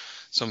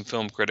some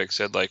film critic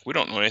said like, we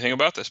don't know anything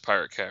about this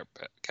pirate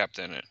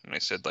captain, and I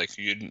said like,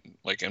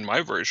 like in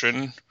my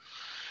version,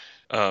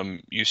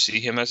 you see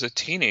him as a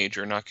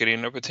teenager not getting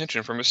enough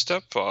attention from his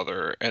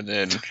stepfather, and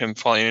then him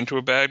falling into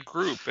a bad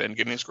group and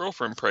getting his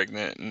girlfriend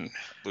pregnant and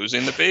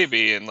losing the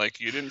baby, and like,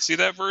 you didn't see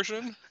that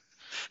version?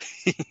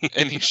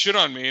 And he shit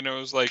on me, and I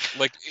was like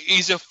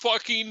he's a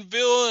fucking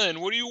villain.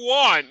 What do you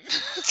want?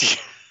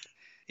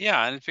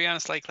 Yeah, and to be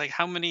honest, like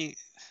how many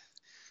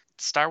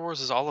Star Wars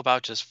is all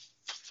about just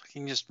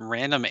fucking just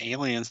random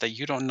aliens that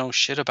you don't know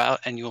shit about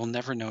and you'll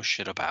never know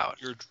shit about.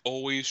 You're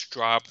always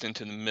dropped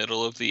into the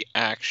middle of the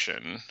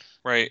action,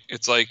 right?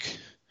 It's like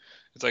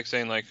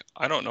saying like,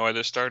 I don't know why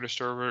the Star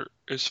Destroyer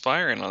is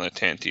firing on the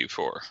Tantive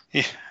for.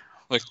 Yeah.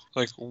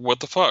 Like what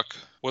the fuck?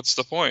 What's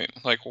the point?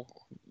 Like,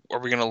 are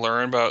we gonna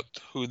learn about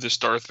who this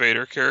Darth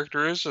Vader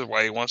character is and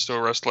why he wants to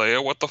arrest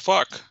Leia? What the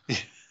fuck?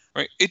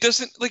 Right? It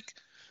doesn't like.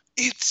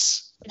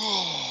 It's.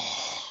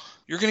 Oh,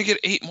 you're gonna get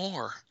 8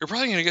 more. You're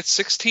probably gonna get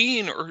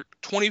 16 or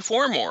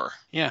 24 more.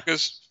 Yeah.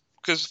 Because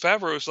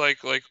Favreau's like,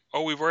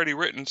 oh, we've already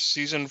written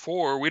season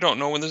 4. We don't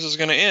know when this is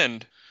gonna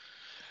end.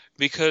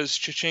 because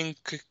cha-ching,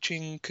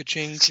 ka-ching,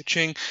 ka-ching,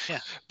 ka-ching.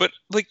 Yeah. But,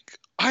 like,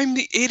 I'm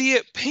the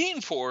idiot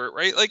paying for it,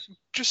 right? Like,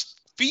 just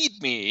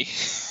feed me.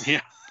 Yeah.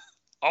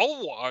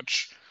 I'll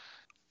watch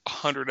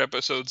 100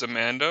 episodes of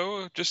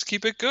Mando. Just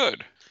keep it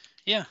good.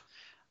 Yeah.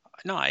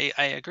 No, I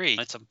agree.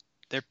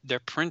 They're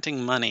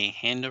printing money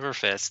hand over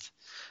fist.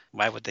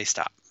 Why would they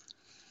stop?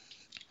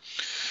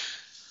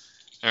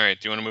 All right,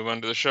 do you want to move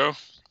on to the show?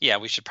 Yeah,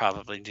 we should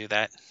probably do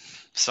that.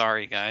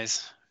 Sorry,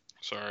 guys.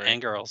 Sorry.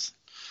 And girls.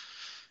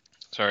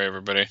 Sorry,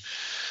 everybody.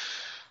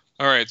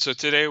 All right, so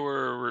today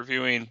we're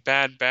reviewing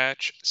Bad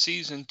Batch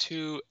Season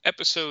 2,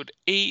 Episode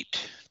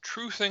 8,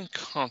 Truth and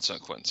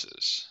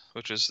Consequences,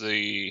 which is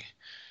the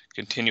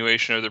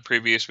continuation of the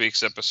previous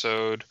week's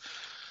episode.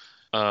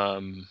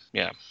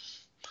 Yeah.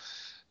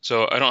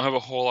 So I don't have a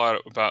whole lot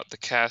about the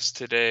cast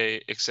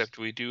today, except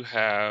we do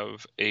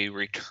have a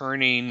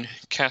returning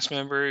cast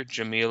member,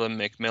 Jamila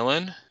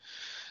McMillan.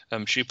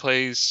 She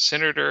plays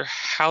Senator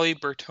Halle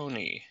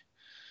Bertoni.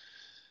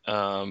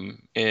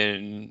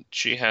 And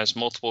she has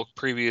multiple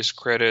previous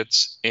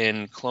credits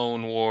in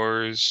Clone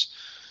Wars,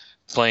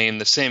 playing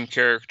the same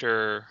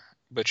character,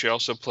 but she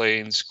also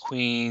plays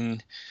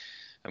Queen,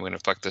 I'm going to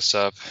fuck this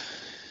up,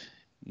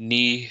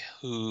 Nihutuni,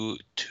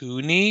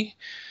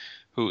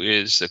 who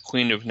is the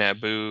Queen of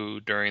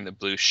Naboo during the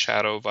Blue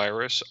Shadow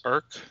virus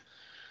arc.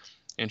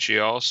 And she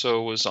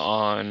also was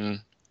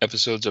on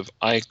episodes of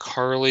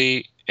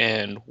iCarly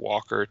and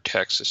Walker,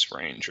 Texas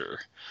Ranger.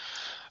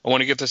 I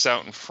want to get this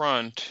out in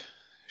front.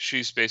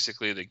 She's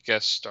basically the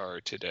guest star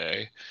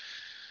today.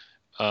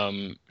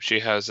 She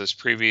has this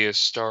previous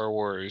Star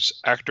Wars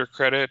actor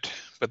credit,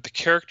 but the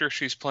character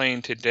she's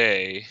playing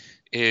today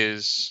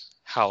is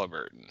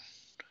Halliburton.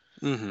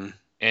 Mm-hmm.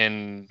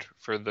 And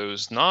for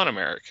those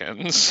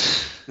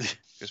non-Americans,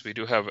 because we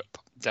do have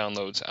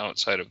downloads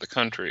outside of the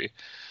country,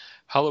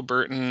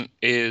 Halliburton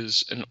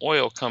is an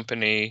oil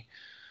company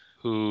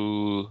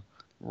who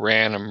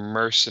ran a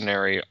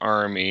mercenary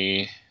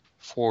army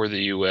for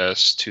the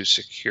U.S. to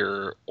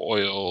secure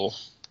oil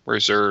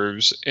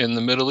reserves in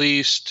the Middle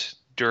East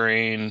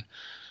during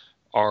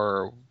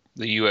the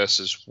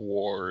U.S.'s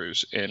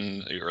wars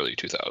in the early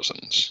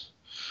 2000s.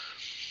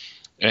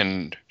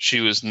 And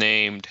she was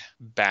named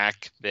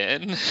back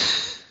then,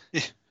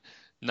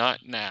 not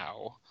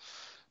now,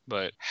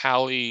 but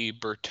Halle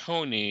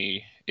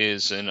Bertoni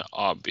is an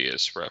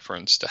obvious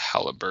reference to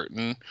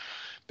Halliburton,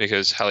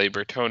 because Halle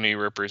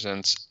Bertoni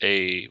represents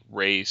a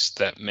race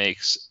that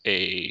makes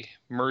a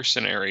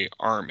mercenary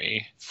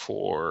army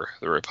for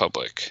the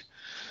Republic.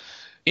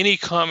 Any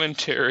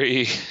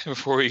commentary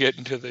before we get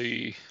into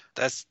the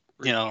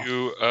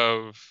review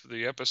of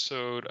the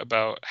episode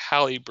about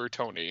Halle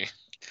Bertoni?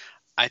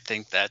 I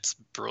think that's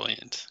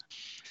brilliant.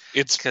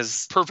 It's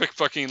because perfect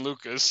fucking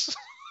Lucas.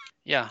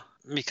 Yeah,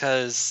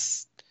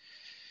 because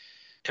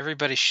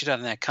everybody shit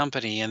on that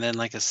company, and then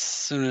like as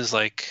soon as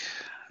like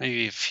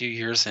maybe a few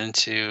years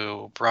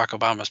into Barack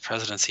Obama's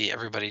presidency,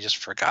 everybody just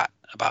forgot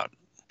about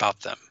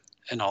them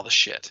and all the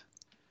shit.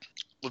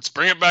 Let's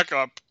bring it back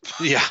up.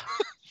 Yeah.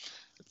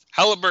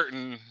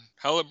 Halliburton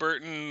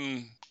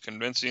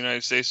convinced the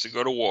United States to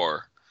go to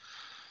war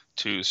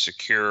to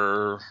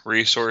secure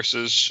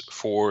resources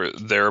for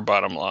their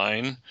bottom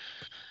line.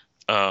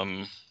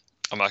 I'm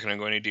not going to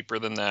go any deeper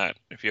than that.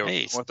 If you have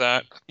a problem with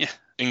that,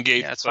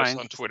 engage with us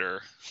on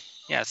Twitter.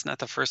 Yeah, it's not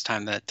the first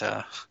time that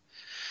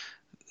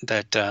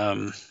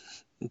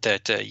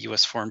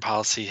U.S. foreign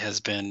policy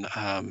has been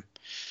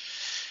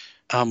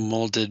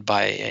molded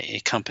by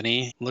a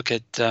company. Look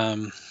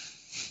into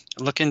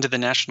the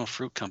National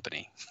Fruit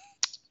Company.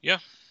 Yeah.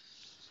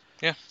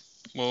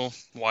 Well,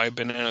 why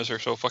bananas are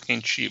so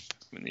fucking cheap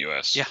in the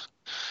U.S.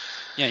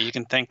 Yeah, you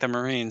can thank the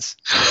Marines.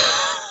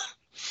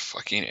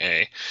 Fucking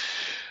A.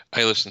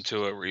 I listened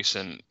to a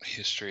recent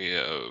history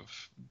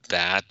of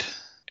that,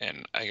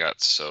 and I got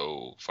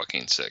so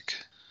fucking sick.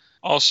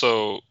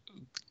 Also,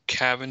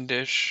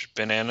 Cavendish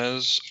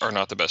bananas are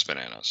not the best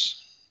bananas.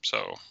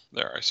 So,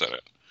 there, I said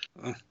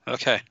it.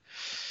 Okay.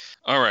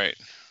 All right.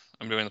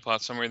 I'm doing the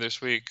plot summary this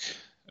week.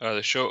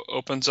 The show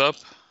opens up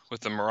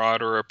with the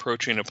Marauder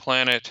approaching a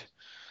planet.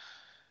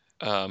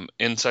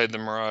 Inside the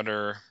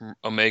Marauder,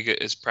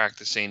 Omega is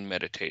practicing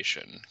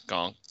meditation.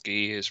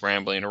 Gonki is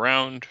rambling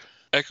around.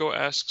 Echo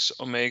asks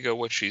Omega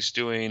what she's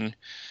doing.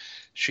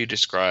 She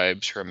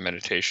describes her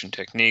meditation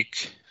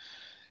technique.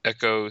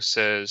 Echo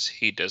says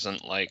he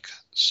doesn't like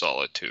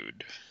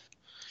solitude.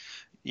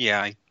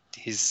 Yeah,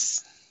 he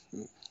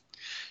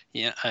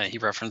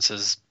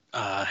references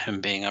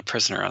him being a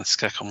prisoner on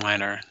Skekkel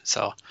Minor.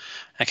 So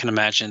I can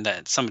imagine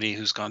that somebody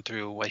who's gone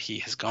through what he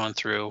has gone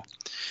through,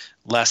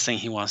 last thing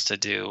he wants to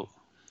do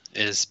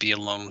is be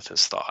alone with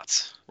his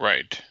thoughts.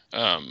 Right.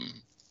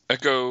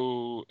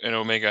 Echo and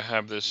Omega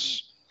have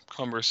this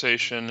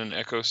conversation, and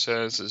Echo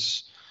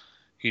says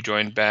he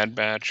joined Bad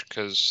Batch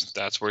because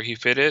that's where he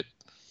fit.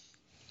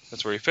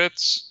 That's where he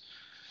fits.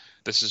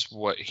 This is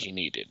what he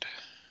needed.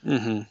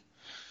 Mm-hmm.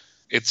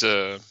 It's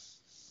a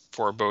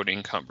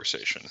foreboding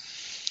conversation.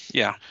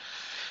 Yeah.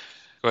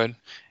 Go ahead.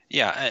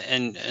 Yeah,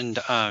 and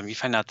you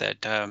find out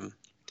that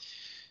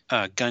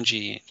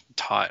Gunji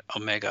taught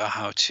Omega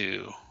how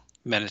to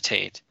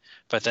meditate,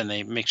 but then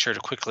they make sure to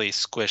quickly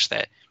squish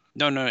that.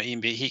 No,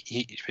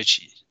 but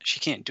she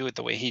can't do it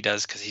the way he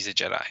does because he's a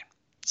Jedi.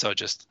 So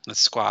just let's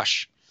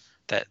squash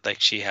that, like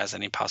she has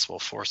any possible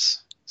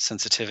force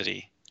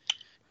sensitivity.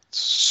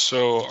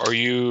 So are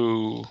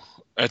you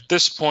at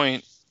this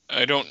point?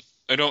 I don't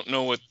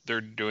know what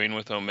they're doing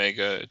with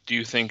Omega. Do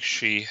you think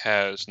she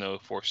has no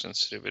force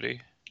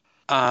sensitivity?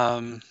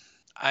 I'm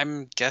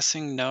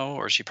guessing no,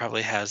 or she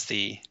probably has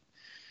the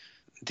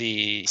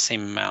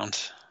same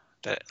amount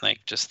that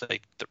just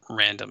like the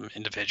random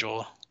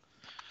individual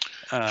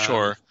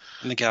Sure.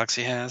 in the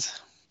galaxy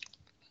has.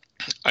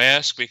 I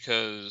ask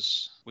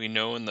because we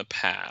know in the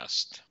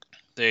past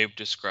they've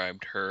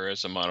described her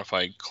as a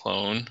modified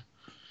clone,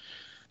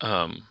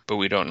 but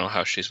we don't know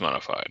how she's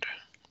modified,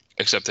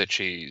 except that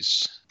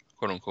she's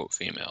quote unquote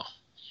female.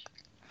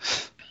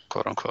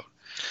 Quote unquote.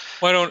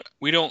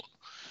 We don't.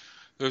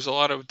 There's a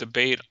lot of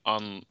debate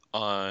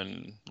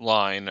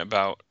online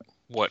about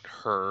what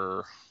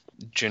her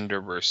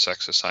gender versus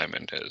sex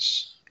assignment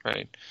is,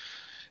 right?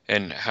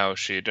 And how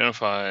she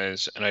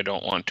identifies, and I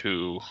don't want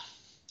to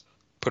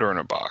put her in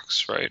a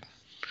box, right?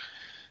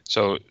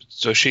 So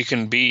she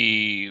can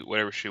be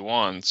whatever she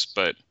wants,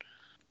 but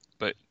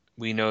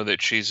we know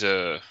that she's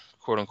a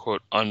quote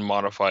unquote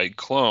unmodified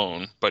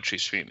clone, but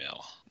she's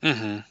female,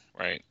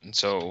 right? And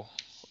so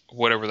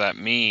whatever that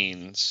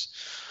means,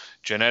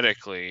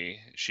 genetically,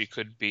 she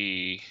could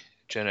be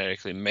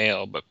genetically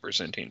male but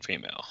presenting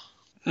female.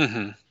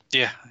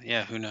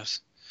 Yeah. Who knows?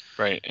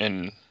 Right,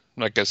 and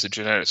like as a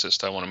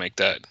geneticist, I want to make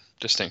that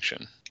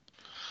distinction.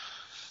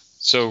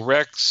 So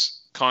Rex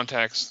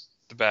contacts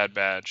the Bad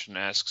Batch and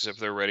asks if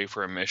they're ready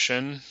for a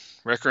mission.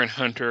 Wrecker and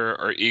Hunter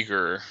are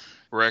eager.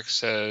 Rex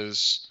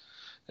says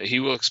that he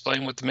will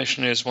explain what the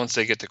mission is once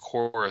they get to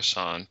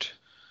Coruscant.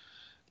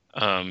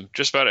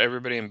 Just about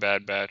everybody in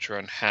Bad Batch are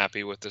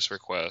unhappy with this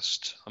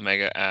request.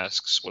 Omega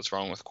asks what's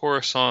wrong with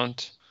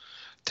Coruscant.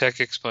 Tech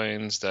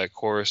explains that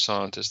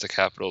Coruscant is the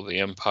capital of the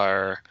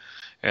Empire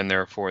and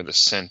therefore the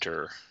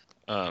center.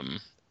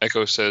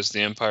 Echo says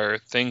the Empire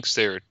thinks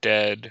they are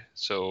dead,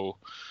 so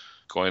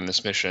going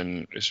this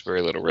mission is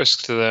very little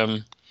risk to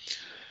them.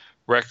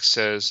 Rex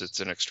says it's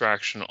an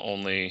extraction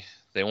only.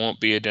 They won't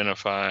be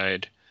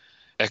identified.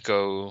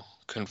 Echo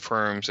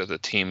confirms that the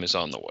team is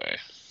on the way.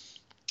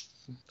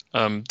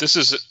 This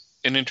is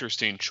an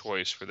interesting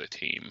choice for the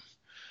team.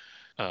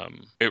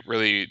 It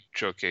really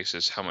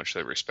showcases how much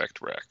they respect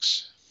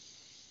Rex.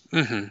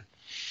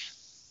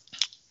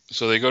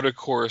 So they go to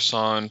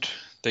Coruscant.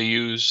 They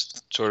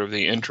use sort of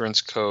the entrance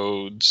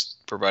codes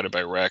provided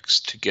by Rex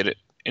to get it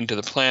into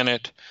the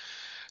planet.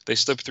 They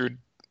slip through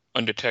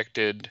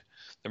undetected.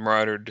 The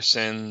Marauder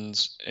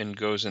descends and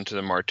goes into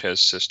the Martez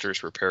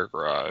sisters' repair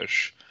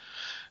garage.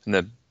 And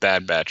the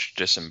Bad Batch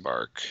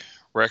disembark.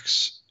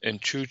 Rex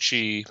and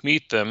Chuchi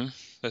meet them.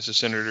 This is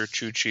Senator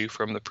Chuchi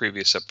from the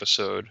previous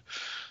episode.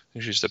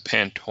 She's the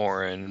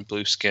Pantoran,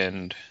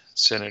 blue-skinned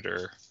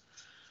senator.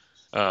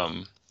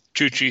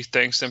 Chuchi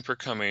thanks them for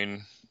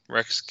coming.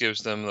 Rex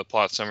gives them the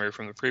plot summary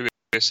from the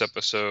previous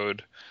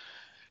episode.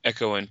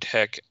 Echo and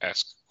Tech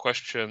ask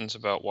questions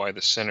about why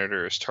the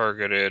senator is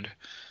targeted.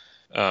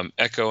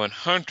 Echo and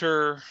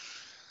Hunter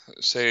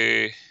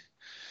say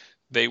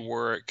they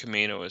were at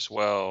Camino as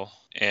well,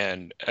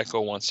 and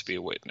Echo wants to be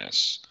a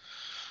witness.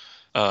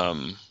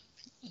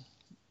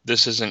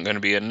 This isn't going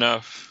to be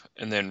enough,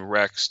 and then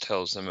Rex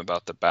tells them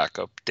about the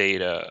backup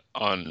data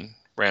on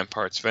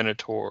Rampart's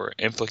Venator,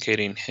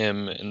 implicating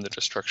him in the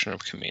destruction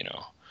of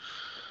Camino.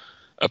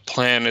 A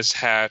plan is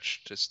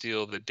hatched to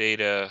steal the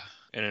data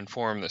and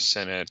inform the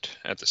Senate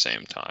at the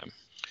same time.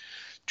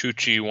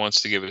 Chuchi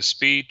wants to give a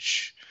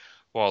speech.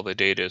 While the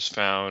data is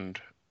found,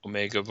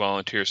 Omega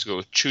volunteers to go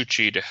with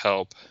Chuchi to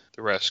help.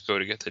 The rest go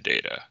to get the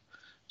data.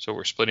 So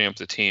we're splitting up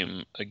the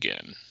team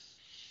again.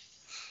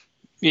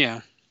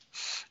 Yeah.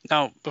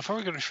 Now, before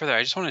we go any further,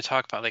 I just want to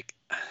talk about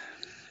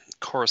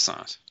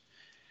Coruscant.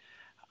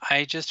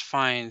 I just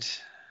find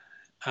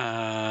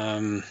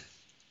the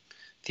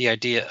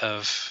idea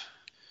of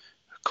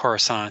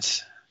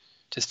Coruscant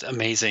just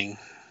amazing.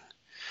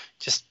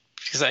 Just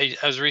because I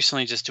was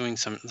recently just doing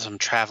some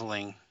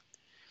traveling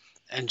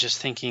and just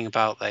thinking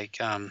about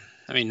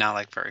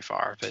not very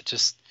far, but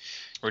just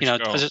Where'd you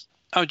go?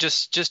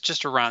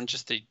 Just around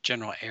just the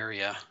general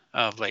area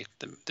of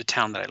the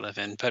town that I live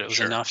in. But it was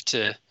enough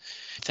to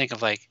think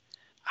of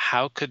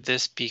how could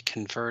this be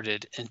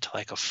converted into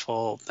a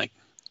full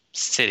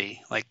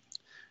city like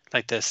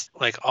this,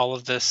 all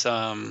of this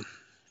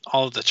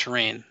all of the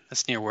terrain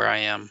that's near where I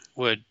am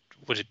would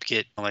it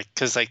get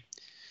because a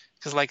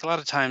lot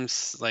of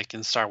times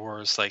in Star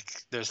Wars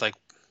there's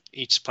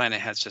each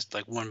planet has just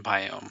one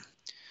biome.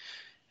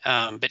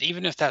 But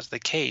even if that's the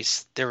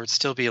case, there would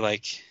still be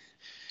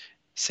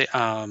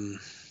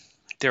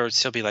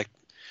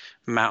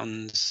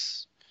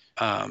mountains.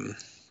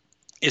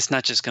 It's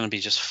not just going to be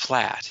just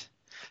flat.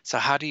 So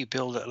how do you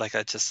build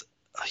just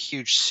a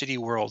huge city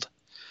world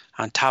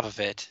on top of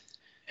it,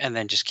 and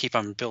then just keep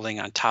on building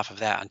on top of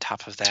that, on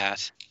top of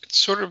that? It's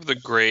sort of the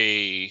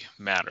gray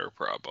matter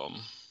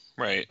problem,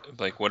 Right.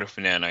 Like, what if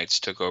nanites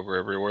took over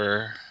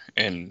everywhere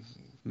and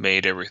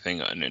made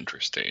everything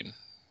uninteresting?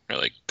 Or,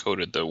 like,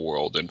 coated the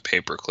world in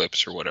paper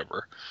clips or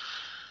whatever.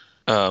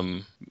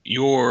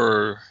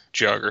 Your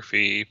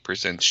geography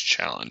presents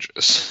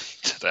challenges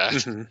to that.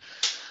 Mm-hmm.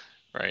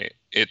 Right.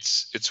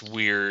 It's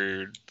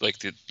weird. Like,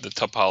 the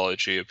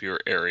topology of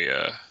your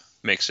area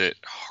makes it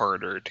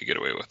harder to get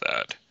away with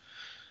that.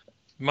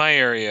 My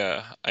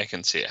area, I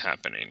can see it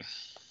happening.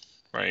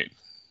 Right.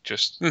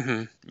 Just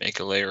Mm-hmm. make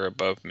a layer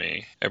above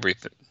me.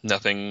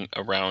 Nothing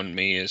around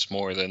me is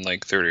more than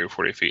like 30 or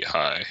 40 feet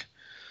high.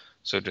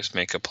 So just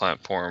make a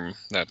platform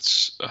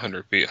that's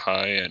 100 feet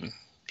high and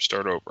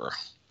start over.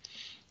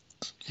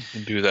 You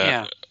can do that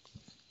Yeah.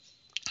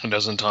 a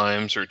dozen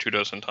times or 2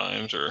 dozen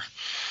times or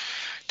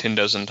 10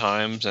 dozen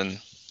times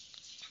and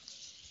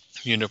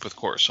you end up with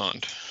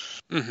Coruscant.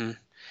 Mm-hmm.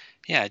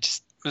 Yeah. It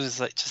was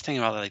like just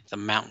thinking about like the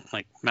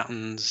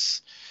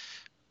mountains,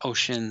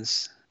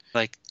 oceans,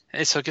 like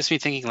so it gets me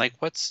thinking like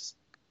what's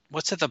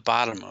at the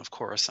bottom of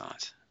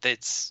Coruscant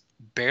that's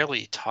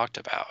barely talked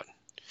about.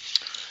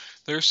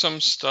 There's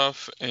some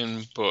stuff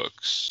in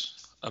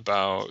books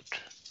about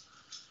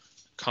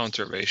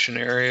conservation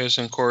areas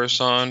in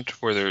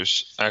Coruscant where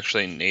there's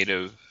actually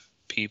native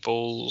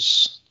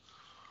peoples.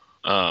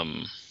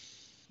 I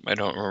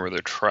don't remember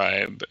the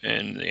tribe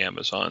in the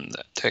Amazon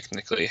that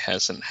technically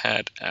hasn't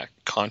had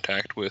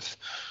contact with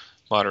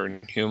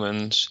modern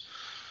humans,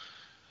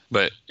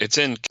 but it's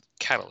in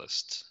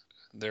Catalyst.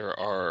 There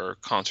are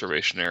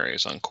conservation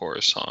areas on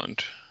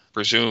Coruscant.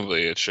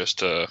 Presumably, it's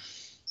just a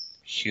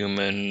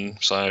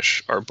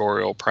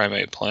human/arboreal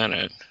primate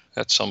planet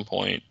at some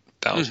point,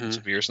 thousands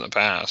of years in the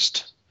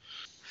past.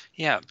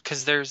 Yeah,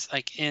 because there's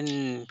like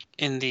in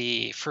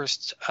the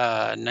first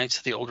Knights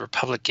of the Old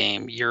Republic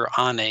game, you're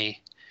on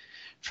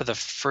for the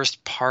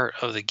first part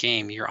of the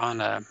game, you're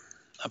on a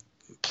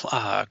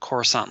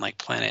Coruscant-like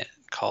planet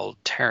called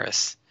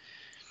Terrace,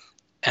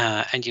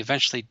 and you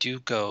eventually do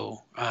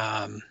go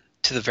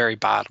to the very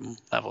bottom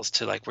levels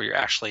to like where you're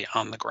actually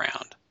on the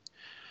ground.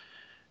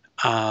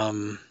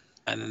 And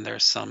then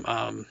there's some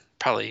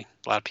probably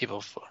a lot of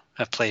people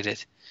have played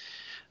it,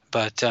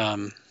 but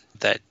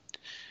that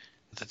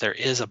there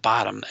is a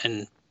bottom,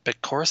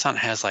 but Coruscant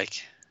has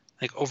like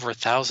over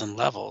 1,000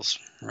 levels,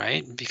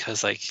 right?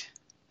 Because like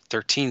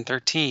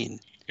 1313.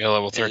 Yeah,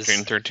 level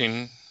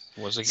 1313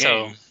 was a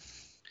game.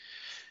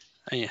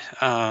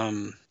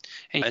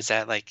 And is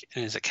that like,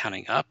 and is it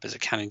counting up? Is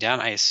it counting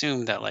down? I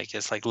assume that like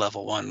it's like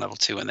level 1, level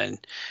 2, and then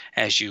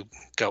as you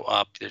go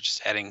up, they're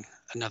just adding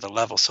another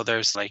level. So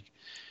there's like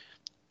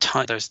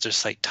there's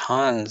just like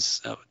tons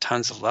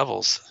of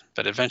levels,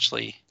 but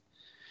eventually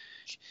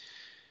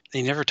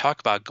they never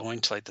talk about going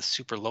to like the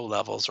super low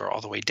levels or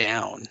all the way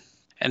down.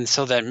 And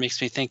so that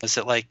makes me think, is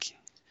it like,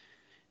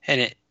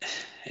 and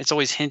it's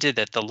always hinted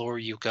that the lower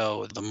you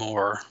go, the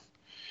more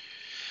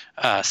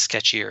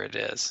sketchier it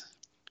is.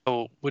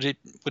 So would it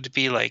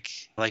be like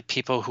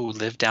people who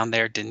live down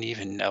there didn't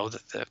even know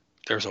that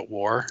there's a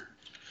war?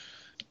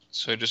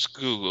 So I just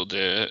Googled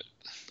it,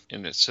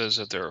 and it says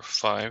that there are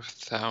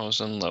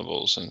 5,000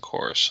 levels in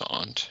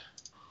Coruscant.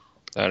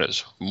 That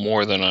is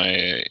more than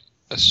I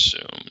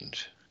assumed.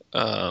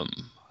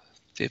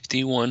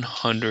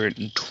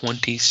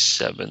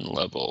 5,127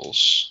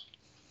 levels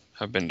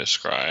have been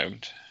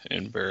described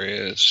in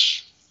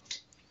various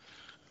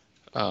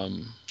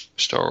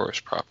Star Wars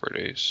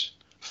properties.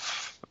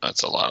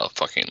 That's a lot of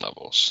fucking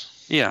levels.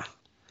 Yeah.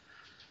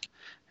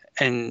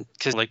 And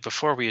because like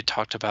before we had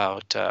talked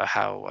about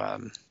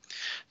how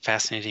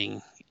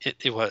fascinating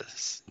it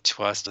was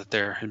to us that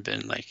there had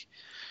been like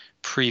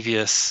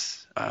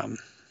previous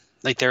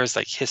like there was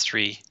like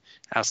history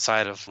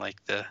outside of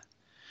like the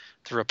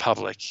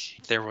Republic.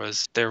 There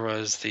was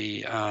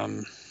the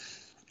I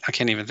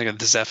can't even think of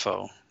the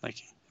Zepho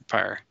like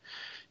Empire.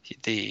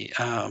 The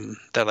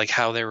that like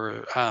how there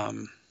were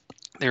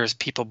there was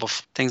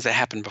things that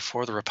happened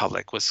before the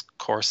Republic. Was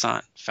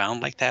Coruscant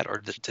found like that, or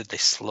did they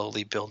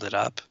slowly build it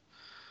up?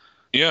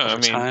 Yeah,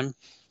 over time?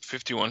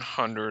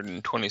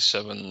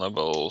 5,127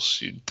 levels.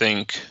 You'd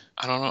think,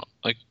 I don't know,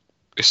 like,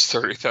 is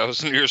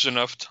 30,000 years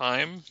enough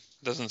time?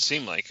 Doesn't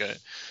seem like it.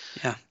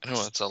 Yeah. I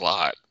know it's a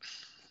lot.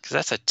 Because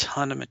that's a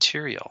ton of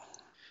material.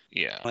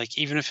 Yeah. Like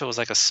even if it was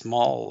like a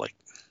small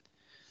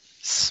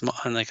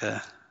and like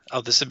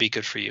this would be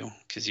good for you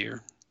because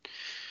you're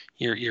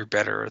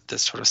better at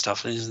this sort of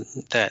stuff.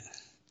 Isn't that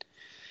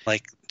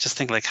like just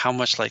think like how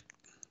much like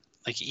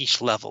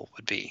each level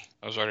would be?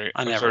 I was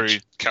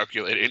already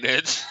calculating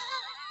it.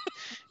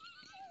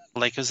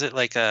 Like is it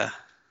like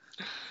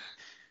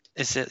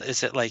is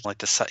it like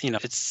the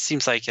it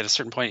seems like at a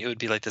certain point it would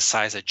be like the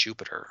size of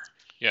Jupiter.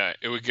 Yeah,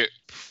 it would get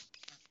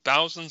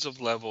thousands of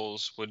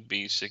levels would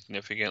be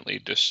significantly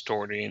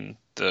distorting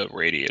the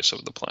radius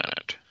of the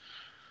planet.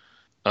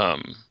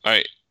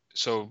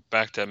 So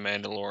back to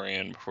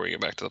Mandalorian before we get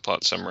back to the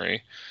plot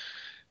summary.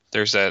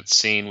 There's that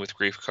scene with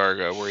Grief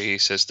Karga where he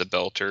says the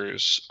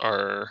Belters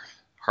are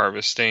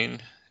harvesting.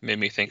 It made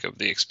me think of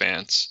The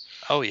Expanse.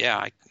 Oh yeah,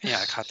 I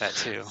caught that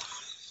too.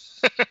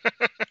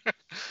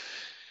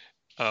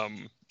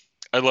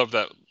 I love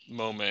that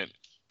moment,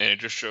 and it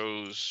just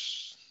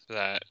shows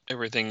that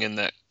everything in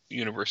that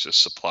universe is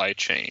supply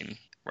chain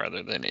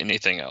rather than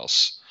anything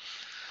else.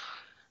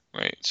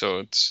 Right? So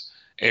it's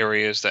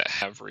areas that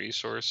have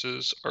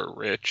resources are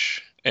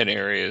rich, and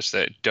areas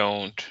that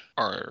don't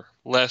are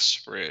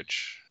less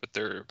rich, but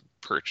they're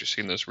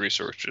purchasing those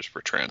resources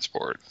for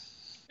transport.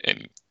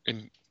 And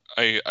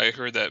I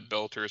heard that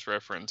Belter's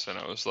reference, and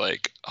I was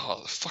like,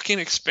 oh, the fucking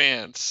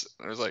Expanse.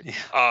 And I was like, Yeah.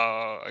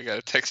 oh, I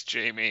gotta text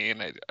Jamie,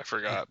 and I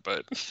forgot,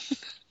 but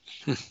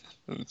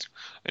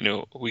I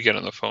know we get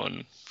on the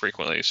phone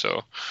frequently,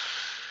 so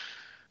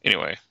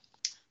anyway,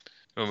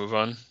 we'll move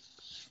on.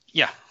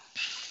 Yeah.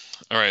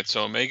 All right,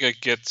 so Omega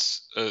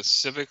gets a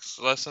civics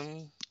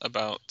lesson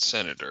about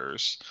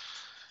senators,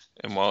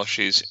 and while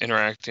she's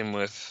interacting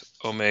with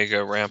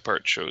Omega,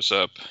 Rampart shows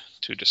up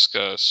to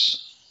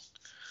discuss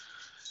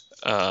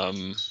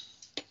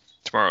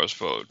tomorrow's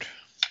vote.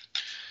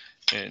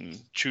 And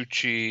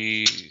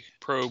Chuchi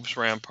probes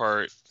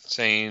Rampart,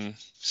 saying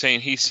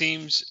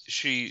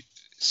she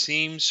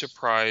seems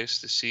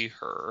surprised to see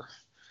her.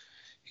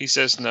 He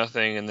says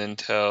nothing and then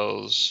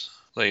tells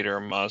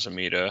later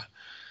Masamita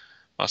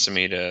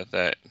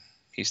that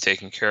he's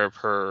taking care of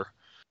her,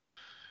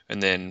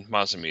 and then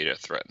Masamita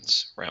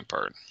threatens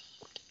Rampart.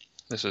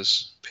 This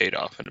is paid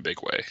off in a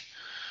big way.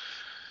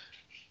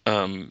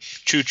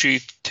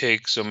 Chuchi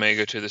takes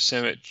Omega to the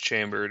Senate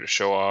chamber to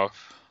show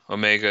off.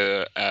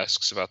 Omega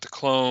asks about the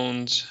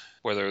clones,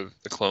 whether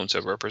the clones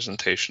have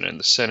representation in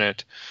the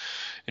Senate,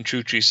 and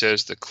Chuchi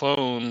says the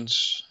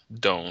clones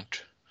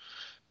don't,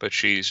 but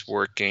she's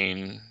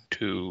working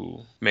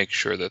to make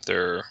sure that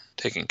they're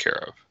taken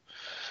care of.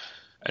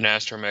 An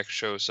astromech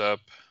shows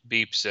up,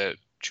 beeps at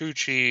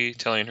Chuchi,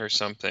 telling her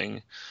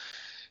something,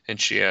 and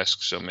she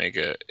asks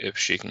Omega if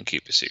she can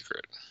keep a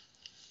secret.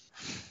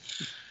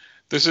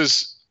 This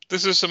is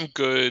some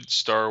good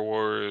Star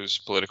Wars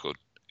political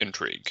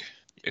intrigue.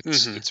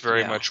 It's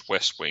very much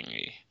West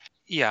Wingy.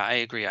 Yeah, I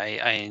agree.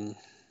 I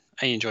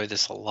enjoy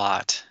this a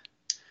lot.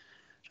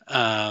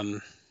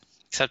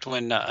 Except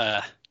when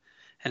an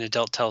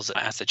adult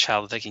asks a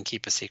child if they can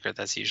keep a secret,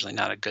 that's usually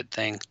not a good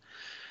thing.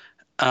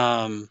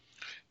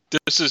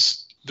 This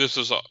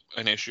is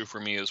an issue for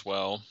me as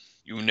well.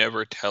 You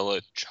never tell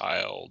a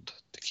child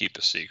to keep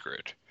a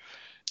secret.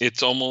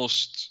 It's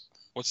almost,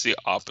 what's the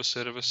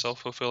opposite of a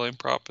self-fulfilling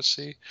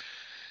prophecy?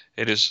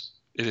 It is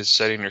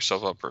setting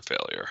yourself up for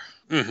failure.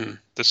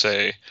 To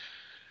say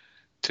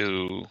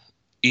to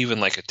even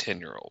like a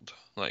 10-year-old,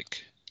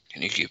 like,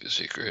 can you keep a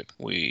secret?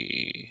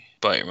 We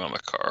buy your mom a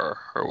car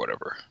or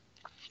whatever.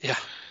 Yeah.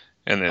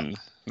 And then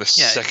the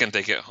second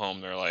they get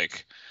home, they're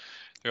like,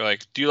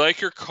 do you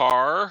like your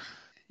car?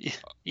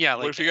 Yeah.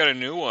 What if you got a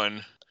new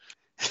one?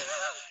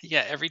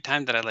 Yeah. Every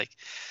time that I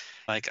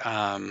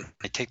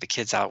take the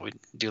kids out, we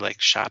do like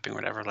shopping or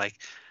whatever, like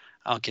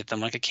I'll get them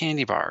like a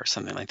candy bar or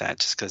something like that,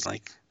 just because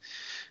like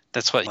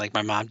that's what like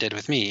my mom did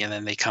with me. And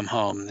then they come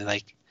home and they're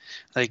like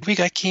we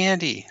got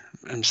candy.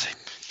 I'm just like,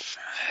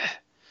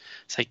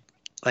 it's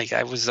like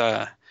I was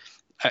I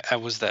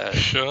was the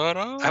shut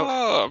up.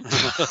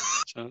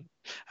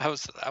 I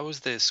was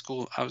the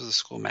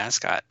school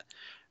mascot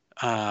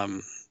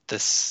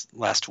this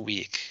last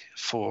week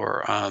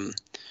for a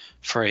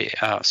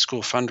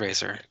school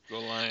fundraiser. Go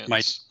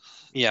Lions.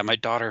 My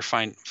daughter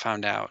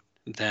found out.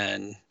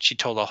 Then she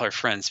told all her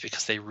friends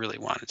because they really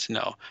wanted to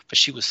know, but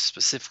she was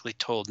specifically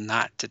told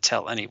not to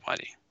tell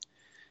anybody.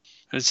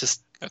 It's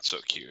just, that's so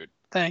cute.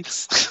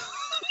 Thanks.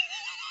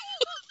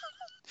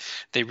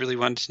 They really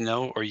wanted to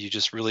know, or you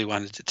just really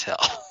wanted to tell?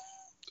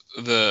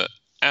 The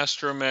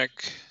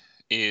astromech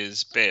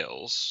is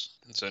Bale's,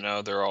 and so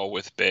now they're all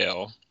with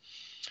Bale.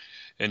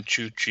 And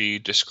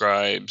Chuchi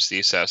describes the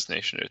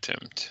assassination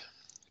attempt.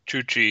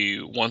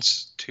 Chuchi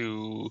wants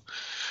to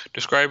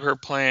describe her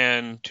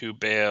plan to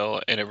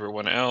Bale and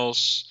everyone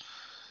else.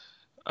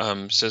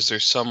 Bale says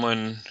there's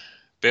someone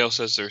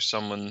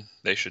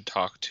they should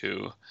talk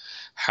to.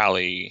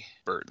 Bertoni.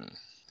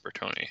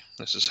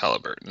 This is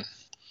Halliburton.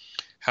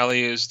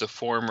 Hallie is the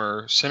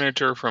former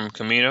senator from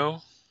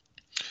Camino.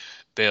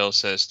 Bale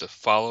says to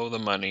follow the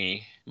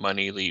money.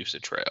 Money leaves a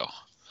trail.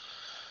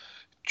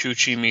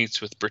 Chuchi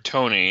meets with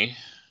Bertoni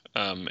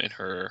in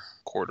her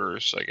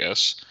quarters, I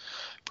guess.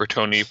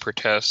 Bertoni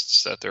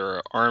protests that there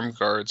are armed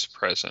guards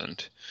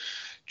present.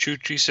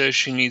 Chuchi says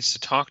she needs to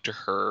talk to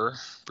her.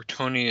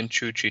 Bertoni and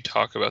Chuchi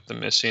talk about the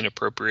missing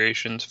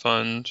appropriations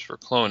funds for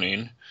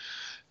cloning.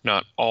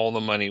 Not all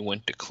the money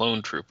went to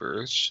clone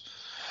troopers.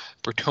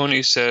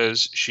 Bertoni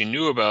says she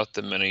knew about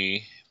the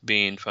money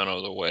being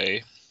funneled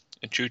away,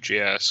 and Chuchi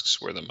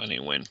asks where the money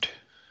went.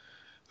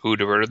 Who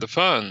diverted the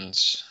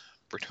funds?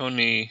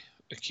 Bertoni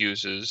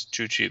accuses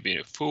Chuchi of being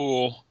a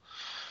fool.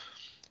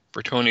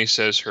 Bertoni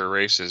says her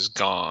race is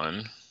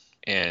gone,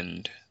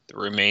 and the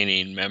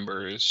remaining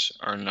members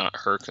are not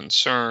her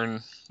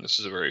concern. This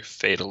is a very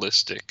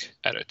fatalistic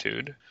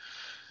attitude.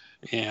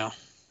 Yeah.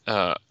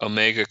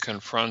 Omega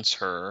confronts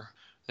her.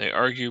 They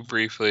argue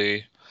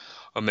briefly.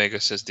 Omega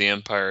says the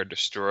Empire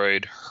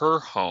destroyed her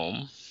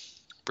home.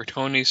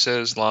 Bertoni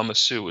says Lama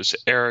Su was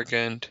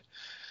arrogant,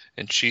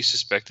 and she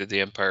suspected the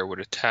Empire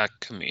would attack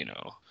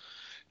Camino.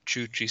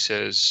 Chuchi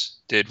says,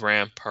 did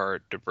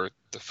Rampart divert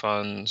the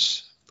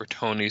funds?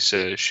 Bertoni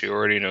says she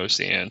already knows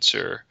the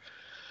answer,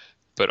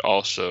 but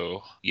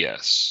also,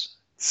 yes,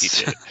 he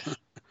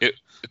did.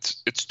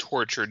 It's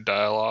tortured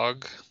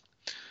dialogue,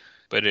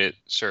 but it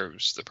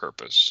serves the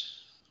purpose.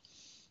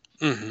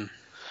 Mm-hmm.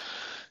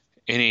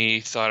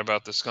 Any thought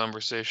about this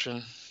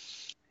conversation?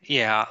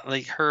 Yeah,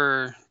 like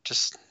her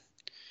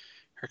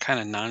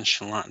kind of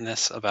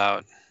nonchalantness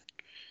about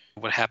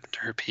what happened to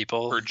her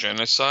people. Her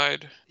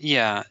genocide?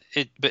 Yeah,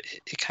 it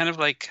kind of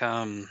like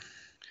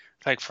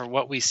for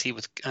what we see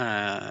with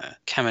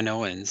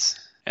Kaminoans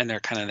and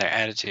their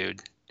attitude,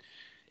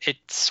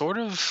 it's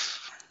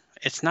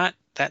not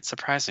that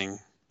surprising.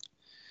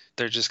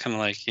 They're just kind of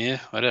like, yeah,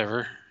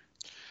 whatever.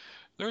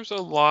 There's a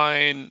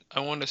line,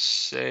 I want to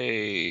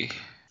say,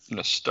 in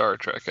a Star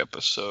Trek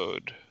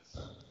episode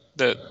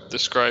that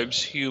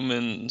describes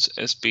humans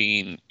as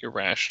being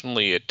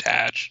irrationally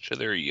attached to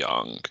their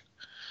young.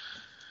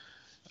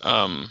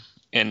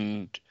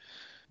 And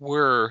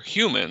we're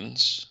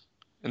humans,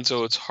 and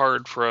so it's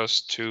hard for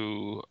us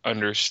to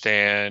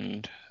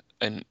understand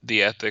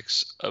the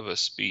ethics of a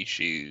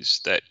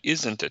species that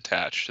isn't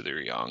attached to their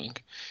young,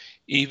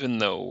 even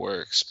though we're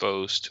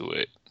exposed to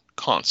it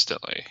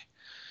constantly.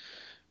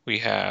 We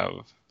have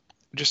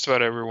just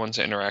about everyone's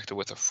interacted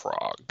with a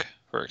frog,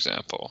 for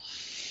example.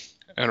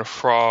 And a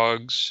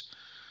frog's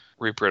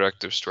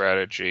reproductive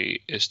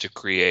strategy is to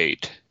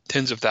create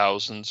tens of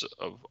thousands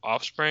of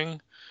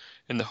offspring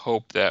in the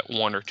hope that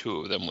one or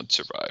two of them would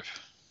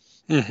survive.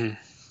 Mm-hmm.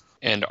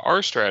 And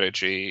our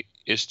strategy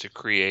is to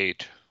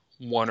create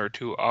one or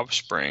two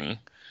offspring,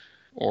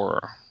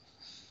 or,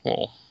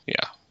 well,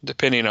 yeah,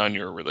 depending on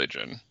your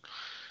religion,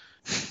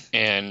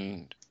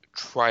 and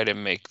try to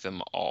make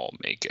them all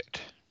make it.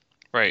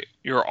 Right.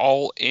 You're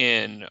all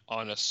in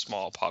on a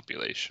small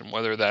population,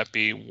 whether that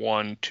be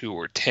 1, 2,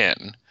 or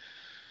 10.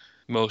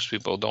 Most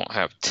people don't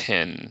have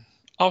 10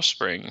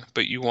 offspring,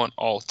 but you want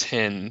all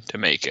 10 to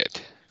make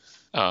it.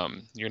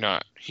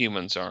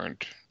 Humans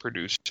aren't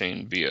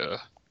producing via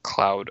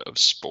cloud of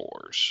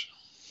spores.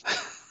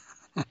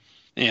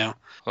 Yeah.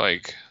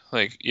 Like,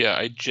 yeah,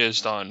 I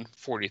jizzed on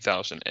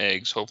 40,000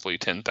 eggs. Hopefully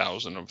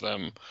 10,000 of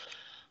them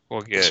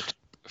will get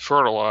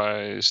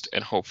fertilized,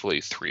 and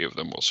hopefully 3 of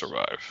them will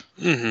survive.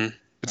 Mm-hmm.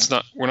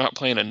 We're not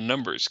playing a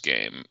numbers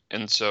game.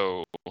 And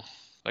so,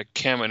 like,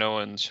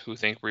 Kaminoans who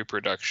think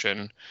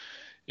reproduction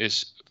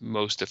is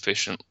most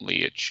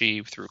efficiently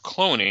achieved through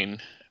cloning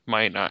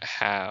might not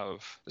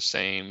have the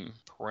same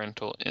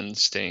parental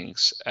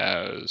instincts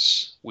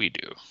as we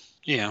do.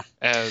 Yeah.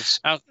 As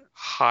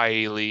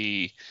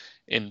highly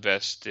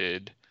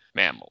invested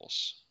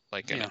mammals.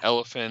 Like an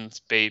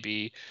elephant's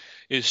baby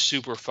is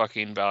super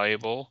fucking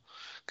valuable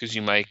because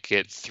you might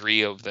get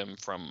 3 of them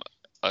from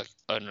a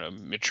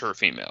mature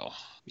female.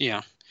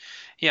 Yeah.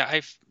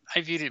 Yeah,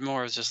 I viewed it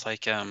more as just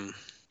like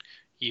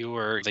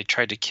they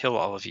tried to kill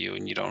all of you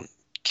and you don't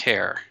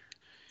care.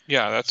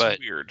 Yeah, that's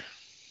weird.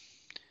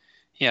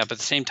 Yeah, but at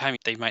the same time,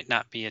 they might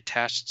not be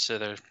attached to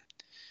their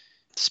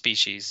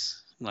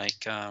species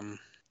like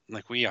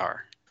we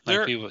are.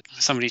 Like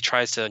somebody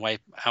tries to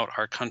wipe out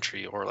our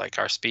country or like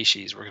our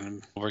species,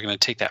 we're gonna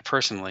take that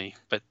personally.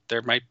 But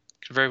there might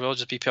very well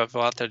just be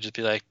people out there just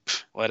be like,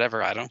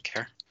 whatever, I don't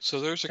care. So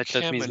there's a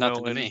that means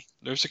nothing to me.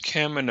 There's a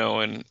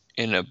Kaminoan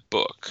in a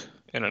book,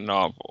 in a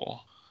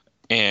novel,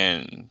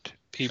 and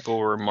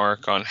people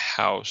remark on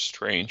how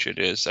strange it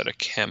is that a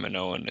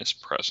Kaminoan is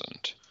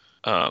present.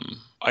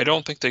 I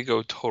don't think they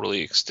go totally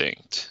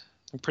extinct.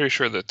 I'm pretty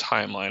sure the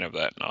timeline of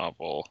that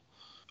novel,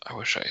 I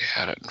wish I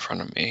had it in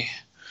front of me.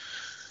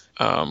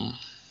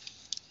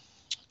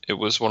 It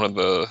was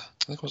I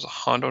think it was a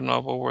Hondo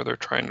novel where they're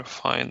trying to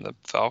find the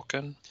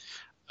Falcon.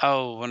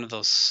 Oh, one of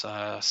those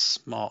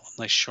small,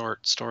 like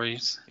short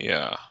stories.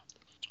 Yeah.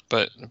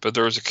 But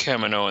there was a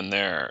Kaminoan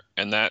there,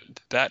 and that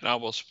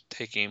novel's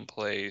taking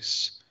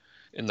place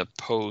in the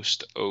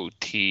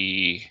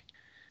post-OT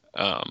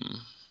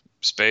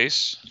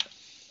space.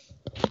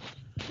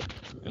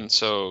 And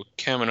so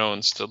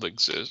Kaminoans still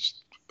exist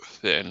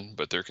then,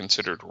 but they're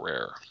considered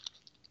rare.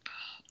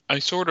 I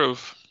sort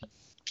of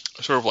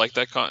like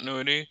that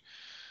continuity,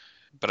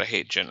 but I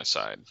hate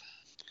genocide.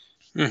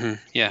 Mm-hmm.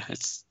 Yeah,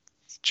 it's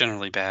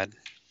generally bad.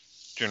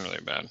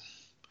 Generally bad.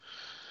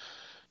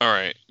 All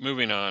right,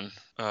 moving on.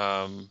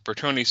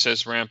 Bertoni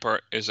says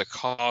Rampart is a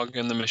cog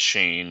in the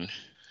machine,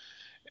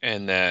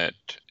 and that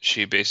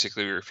she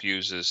basically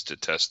refuses to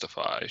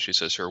testify. She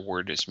says her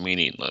word is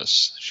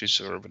meaningless. She's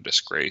sort of a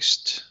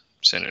disgraced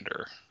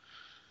senator.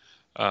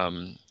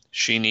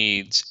 She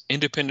needs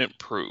independent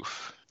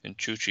proof, and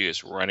Chuchi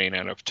is running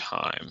out of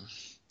time.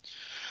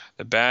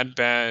 The Bad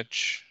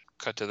Batch,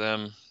 cut to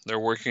them, they're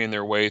working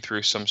their way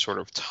through some sort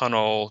of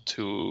tunnel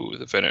to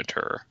the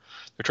Venator.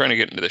 They're trying to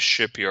get into the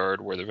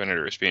shipyard where the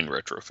Venator is being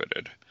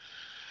retrofitted.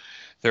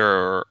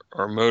 There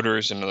are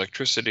motors and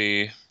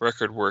electricity.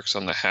 Record works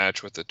on the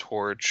hatch with the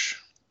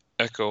torch.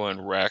 Echo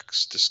and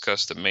Rex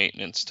discuss the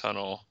maintenance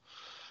tunnel.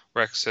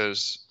 Rex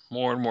says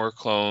More and more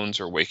clones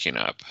are waking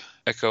up.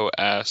 Echo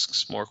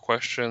asks more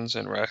questions,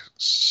 and Rex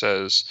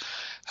says,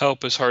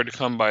 help is hard to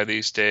come by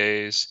these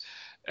days.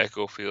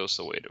 Echo feels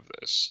the weight of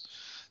this.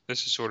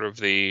 This is sort of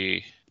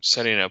the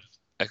setting up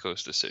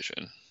Echo's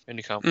decision.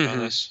 Any comment on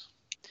this?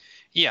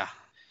 Yeah.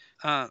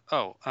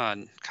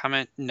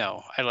 Comment?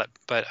 No.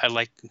 But I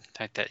like the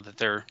fact that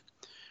they're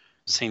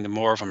seeing the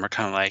more of them are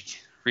kind of like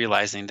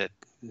realizing that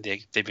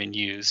they've been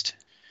used,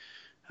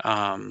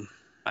 and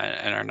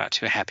are not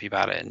too happy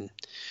about it, and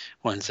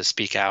ones that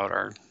speak out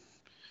are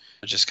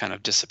just kind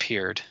of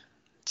disappeared.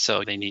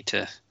 So they need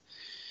to.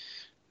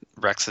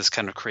 Rex has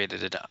kind of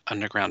created an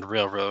underground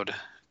railroad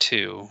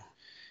to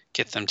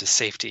get them to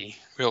safety.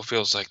 Real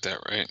feels like that,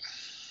 right?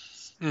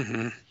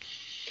 Mm-hmm.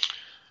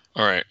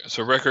 All right,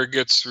 so Wrecker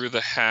gets through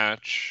the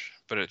hatch,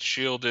 but it's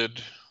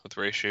shielded with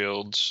ray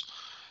shields.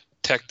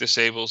 Tech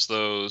disables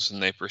those,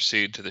 and they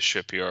proceed to the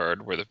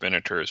shipyard where the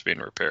Venator is being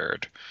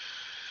repaired.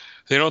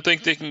 They don't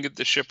think they can get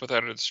the ship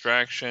without a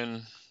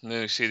distraction. And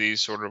then they see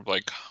these sort of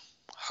like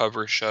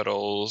hover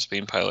shuttles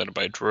being piloted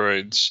by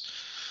droids.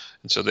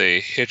 And so they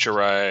hitch a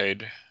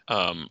ride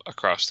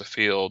across the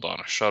field on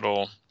a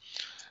shuttle.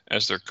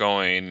 As they're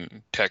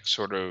going, Tech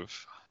sort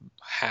of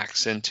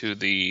hacks into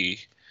the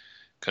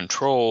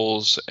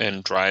controls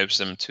and drives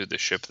them to the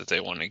ship that they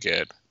want to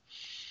get.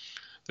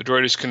 The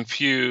droid is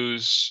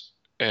confused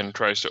and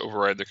tries to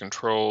override the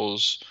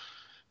controls,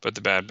 but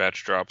the Bad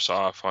Batch drops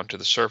off onto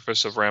the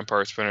surface of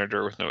Rampart's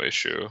Venator with no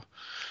issue.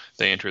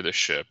 They enter the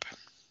ship.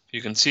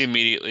 You can see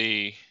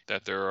immediately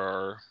that there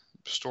are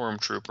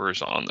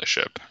stormtroopers on the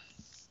ship.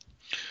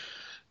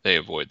 They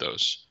avoid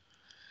those.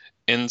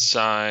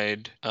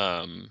 Inside,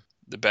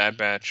 the Bad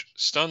Batch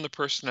stun the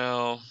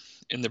personnel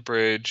in the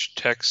bridge.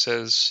 Tech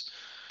says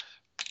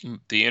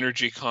the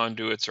energy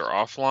conduits are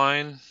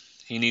offline.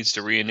 He needs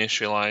to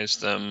reinitialize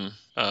them,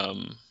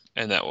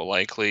 and that will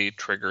likely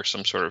trigger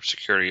some sort of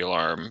security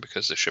alarm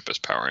because the ship is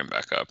powering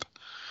back up.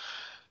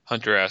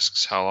 Hunter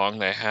asks how long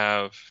they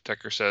have.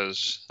 Tecker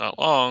says, not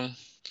long.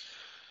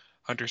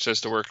 Hunter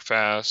says to work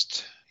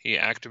fast. He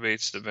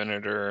activates the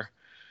Venator,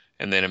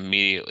 and then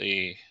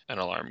immediately an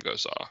alarm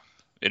goes off.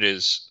 It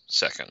is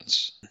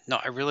seconds. No,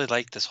 I really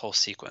like this whole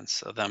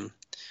sequence of them,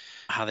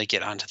 how they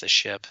get onto the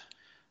ship.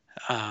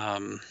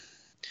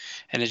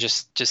 And it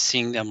just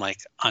seeing them like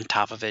on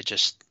top of it,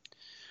 just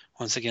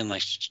once again,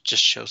 like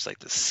just shows like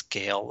the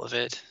scale of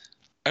it.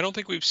 I don't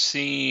think we've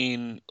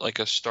seen like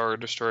a Star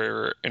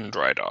Destroyer in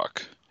dry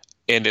dock.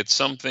 And it's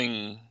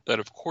something that,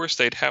 of course,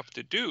 they'd have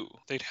to do.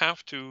 They'd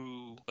have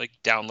to like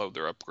download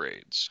their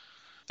upgrades.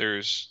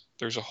 There's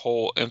a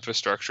whole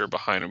infrastructure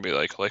behind them. Be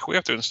like we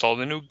have to install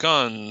the new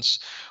guns.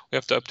 We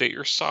have to update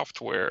your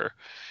software.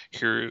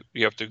 Here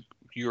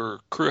your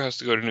crew has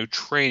to go to new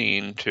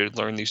training to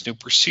learn these new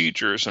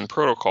procedures and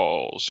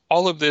protocols.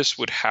 All of this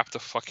would have to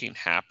fucking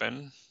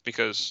happen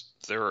because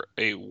they're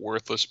a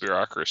worthless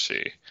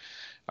bureaucracy.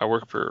 I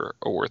work for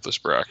a worthless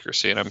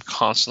bureaucracy, and I'm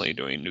constantly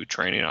doing new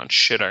training on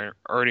shit I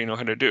already know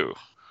how to do.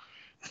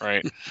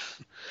 Right?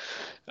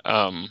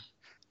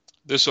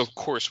 This, of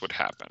course, would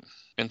happen.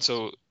 And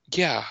so,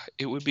 yeah,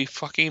 it would be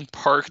fucking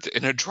parked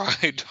in a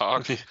dry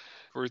dock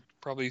for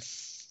probably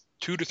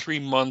 2 to 3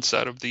 months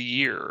out of the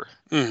year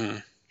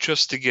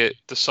just to get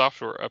the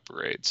software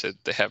upgrades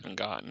that they haven't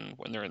gotten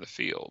when they're in the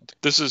field.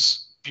 This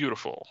is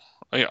beautiful.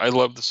 I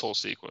love this whole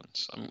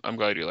sequence. I'm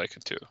glad you like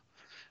it too.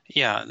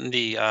 Yeah,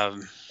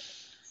 the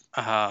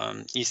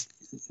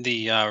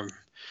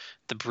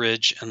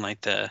bridge and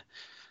like the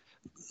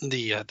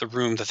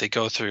room that they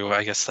go through,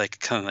 I guess like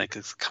kind of like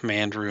this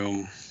command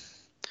room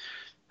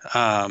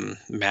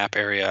map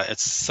area.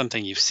 It's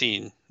something we've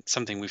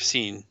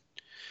seen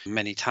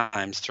many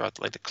times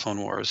throughout like the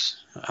Clone Wars.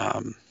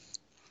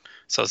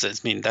 So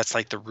that's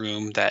like the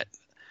room that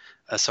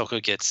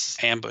Ahsoka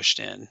gets ambushed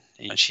in.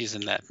 And she's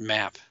in that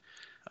map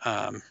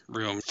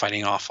room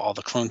fighting off all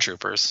the clone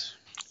troopers.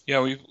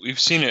 Yeah, we've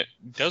seen it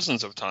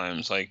dozens of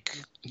times, like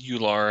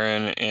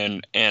Yularen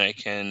and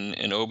Anakin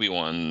and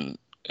Obi-Wan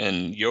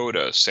and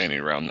Yoda standing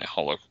around the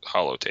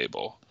holo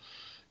table,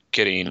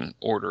 getting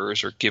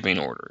orders or giving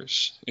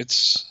orders.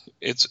 It's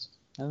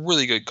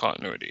really good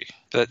continuity.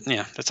 But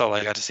yeah, that's all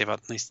I got to say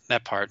about at least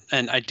that part.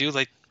 And I do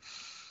like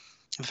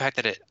the fact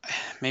that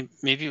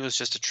maybe it was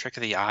just a trick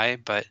of the eye,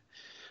 but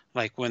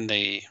like when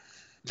the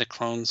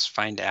clones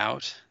find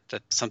out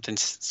that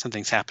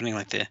something's happening,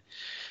 like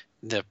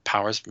the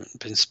power's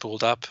been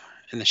spooled up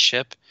in the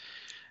ship,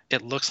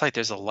 it looks like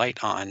there's a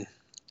light on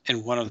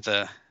in one of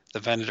the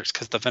Venators,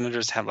 because the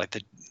Venators have like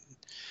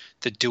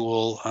the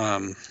dual.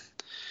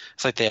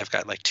 It's like they have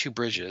got like 2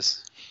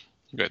 bridges.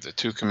 You got the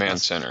 2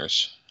 command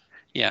centers.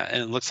 Yeah,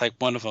 and it looks like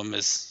one of them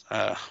is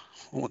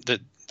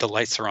the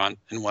lights are on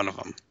in one of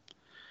them.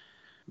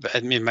 But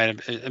it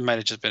might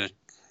have just been a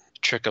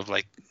trick of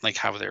like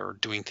how they were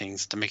doing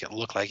things to make it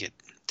look like it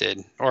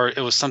did, or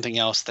it was something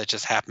else that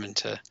just happened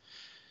to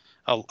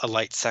a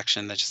light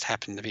section that just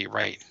happened to be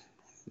right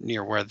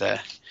near where the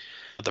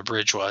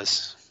bridge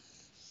was.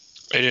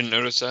 I didn't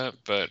notice that,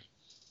 but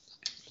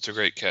it's a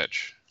great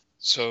catch.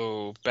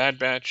 So Bad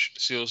Batch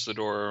seals the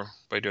door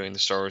by doing the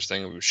Star Wars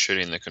thing of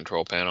shooting the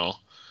control panel.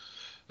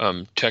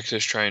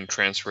 Texas try and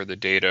transfer the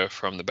data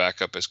from the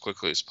backup as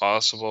quickly as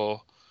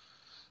possible.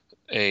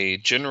 A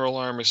general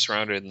alarm is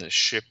surrounded in the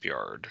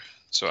shipyard,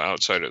 so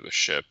outside of the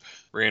ship.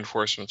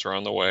 Reinforcements are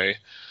on the way.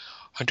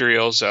 Hunter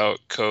yells out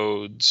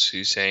codes.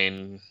 He's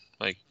saying,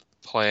 like,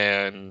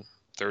 plan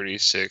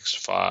 36,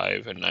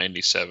 5, and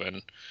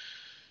 97.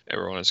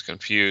 Everyone is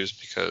confused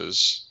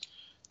because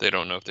they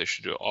don't know if they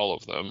should do all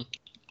of them.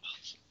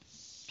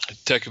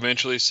 Tech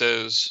eventually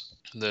says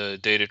the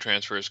data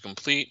transfer is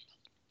complete.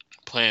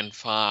 Plan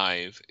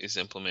 5 is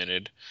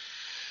implemented,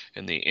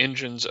 and the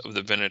engines of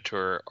the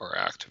Venator are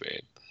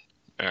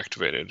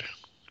activated.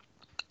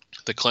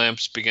 The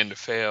clamps begin to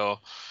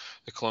fail.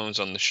 The clones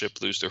on the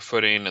ship lose their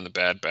footing, and the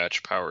Bad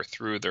Batch power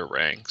through their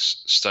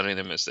ranks, stunning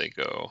them as they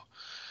go.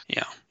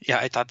 Yeah,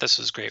 I thought this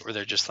was great where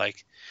they're just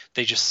like,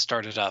 they just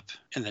started up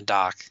in the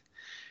dock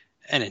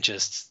and it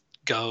just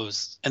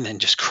goes and then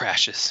just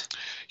crashes.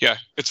 Yeah,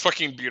 it's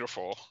fucking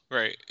beautiful,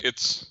 right?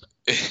 It's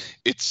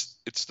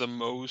the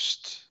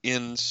most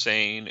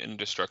insane and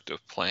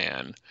destructive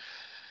plan.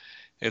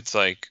 It's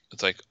like,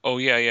 oh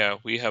yeah,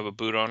 we have a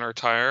boot on our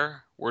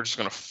tire. We're just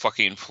gonna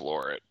fucking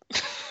floor it.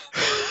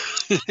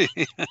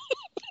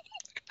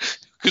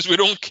 Because we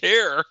don't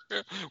care.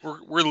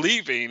 We're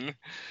leaving,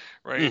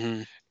 right?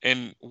 Mm-hmm.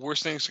 And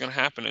worst thing's gonna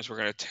happen is we're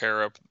gonna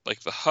tear up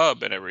like the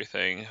hub and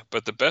everything.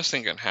 But the best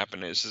thing can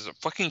happen is it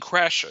fucking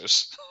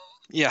crashes.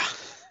 Yeah.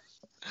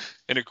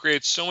 And it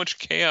creates so much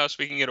chaos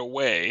we can get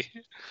away.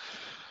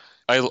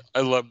 I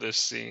love this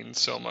scene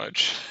so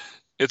much.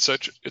 It's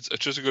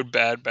just a good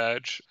Bad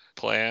Batch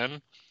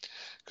plan,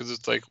 because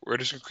it's like we're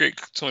just gonna create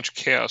so much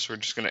chaos. We're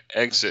just gonna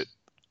exit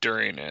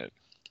during it.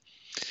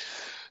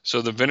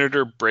 So the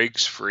Venator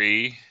breaks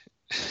free.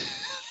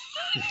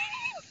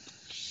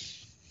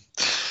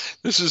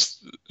 This is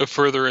a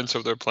furtherance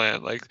of their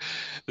plan. Like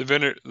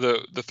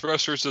the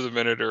thrusters of the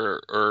Venator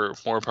are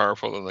more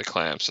powerful than the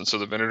clamps, and so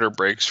the Venator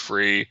breaks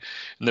free,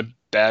 and the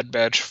Bad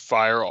Batch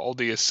fire all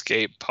the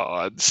escape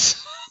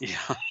pods.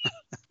 Yeah.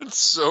 It's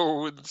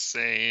so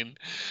insane.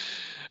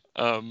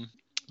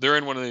 They're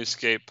in one of the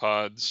escape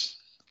pods,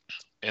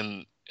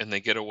 and they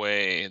get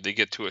away. They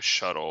get to a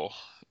shuttle,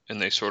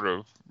 and they sort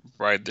of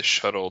ride the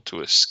shuttle to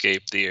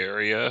escape the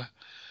area.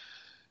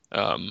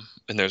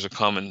 And there's a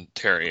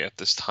commentary at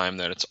this time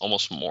that it's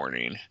almost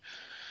morning.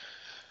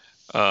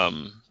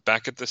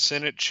 Back at the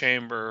Senate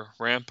chamber,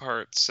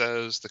 Rampart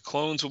says the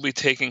clones will be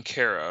taken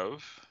care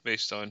of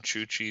based on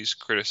Chuchi's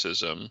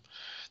criticism.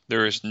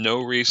 There is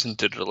no reason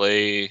to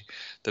delay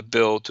the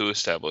bill to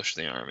establish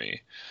the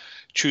army.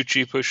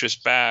 Chuchi pushes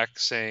back,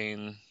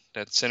 saying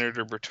that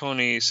Senator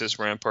Bertoni says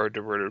Rampart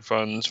diverted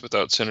funds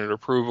without Senate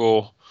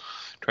approval,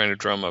 trying to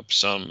drum up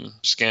some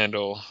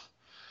scandal.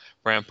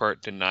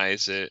 Rampart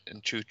denies it,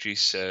 and Chuchi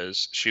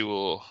says she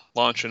will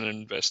launch an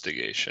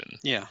investigation.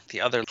 Yeah.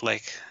 The other,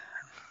 like,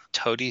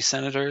 toady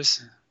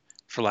senators,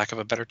 for lack of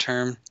a better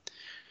term,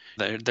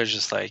 they're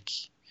just like,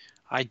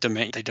 they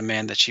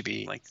demand that she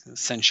be, like,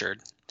 censured.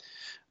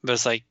 But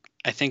it's like,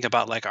 I think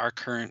about, like, our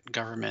current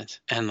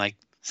government, and, like,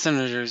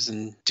 senators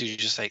and do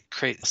just, like,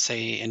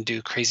 say and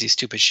do crazy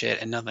stupid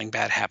shit and nothing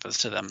bad happens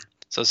to them.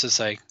 So it's just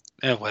like,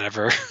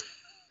 whatever.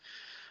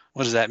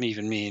 What does that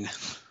even mean?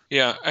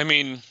 Yeah, I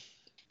mean,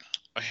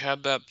 I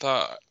had that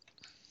thought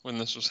when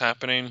this was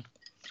happening,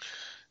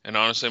 and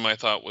honestly my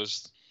thought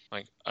was,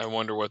 like, I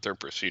wonder what their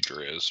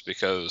procedure is,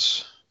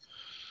 because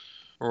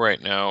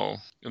right now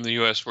in the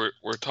US we're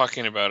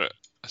talking about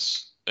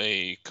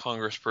a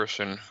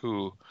congressperson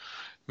who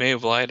may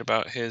have lied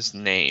about his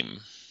name.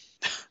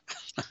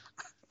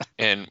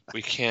 And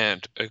we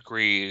can't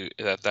agree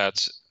that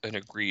that's an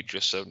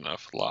egregious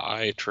enough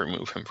lie to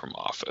remove him from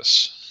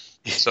office.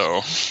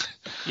 So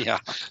Yeah.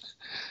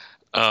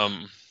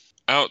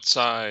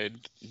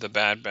 Outside, the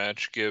Bad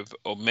Batch give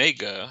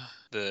Omega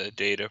the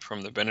data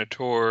from the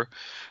Venator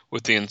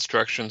with the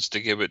instructions to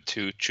give it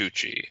to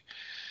Chuchi.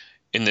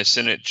 In the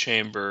Senate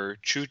chamber,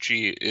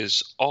 Chuchi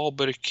is all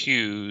but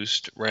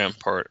accused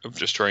Rampart of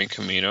destroying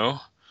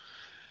Camino.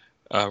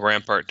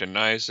 Rampart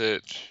denies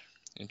it,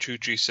 and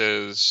Chuchi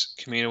says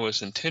Camino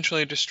was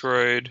intentionally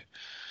destroyed.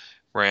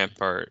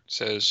 Rampart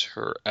says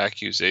her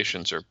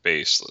accusations are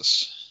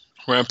baseless.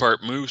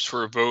 Rampart moves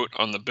for a vote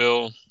on the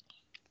bill.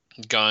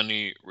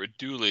 Ghani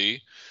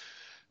Raduli,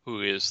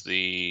 who is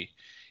the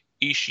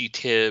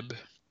Ishitib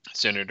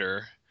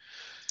senator,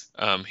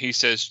 he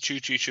says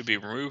Chuchi should be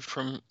removed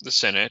from the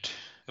Senate.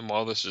 And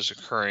while this is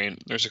occurring,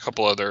 there's a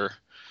couple other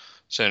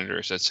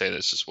senators that say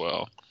this as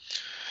well.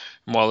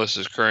 And while this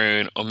is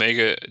occurring,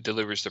 Omega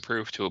delivers the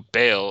proof to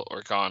Bail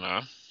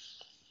Organa,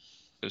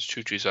 because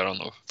Chuchi's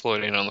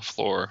floating on the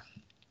floor.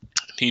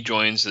 He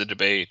joins the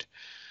debate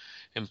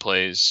and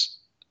gives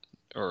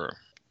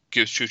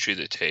Chuchi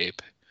the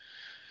tape.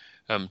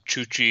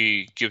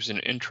 Chuchi gives an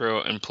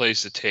intro and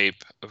plays the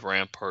tape of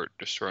Rampart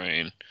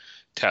destroying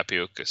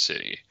Tapioca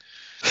City.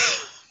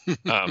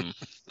 I'm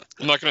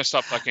not going to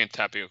stop talking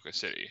Tapioca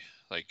City.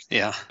 Like,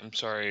 Yeah. I'm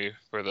sorry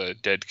for the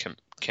dead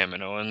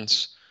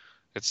Kaminoans.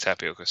 It's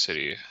Tapioca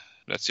City.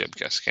 That's the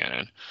upcast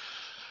canon.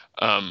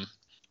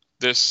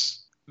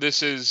 This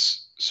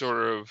is sort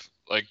of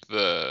like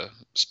the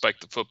spike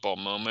the football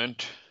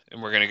moment,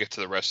 and we're going to get to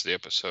the rest of the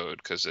episode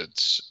because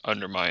it's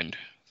undermined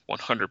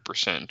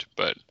 100%.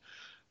 But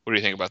what do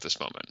you think about this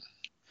moment?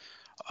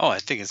 Oh, I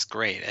think it's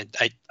great.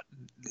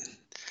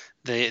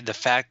 The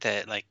fact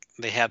that like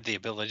they have the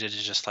ability to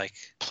just like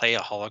play a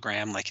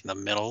hologram like in the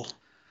middle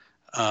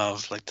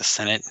of like the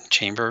Senate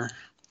chamber,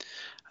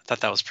 I thought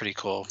that was pretty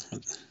cool.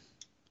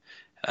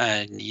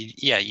 And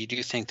you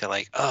do think that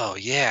like, oh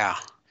yeah,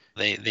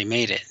 they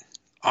made it.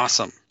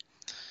 Awesome.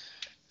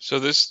 So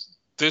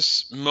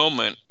this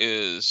moment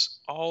is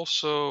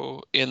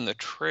also in the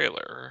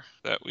trailer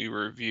that we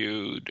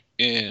reviewed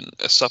in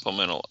a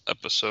supplemental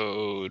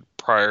episode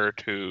prior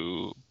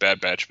to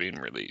Bad Batch being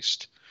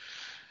released.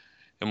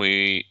 And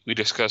we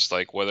discussed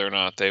like whether or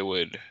not they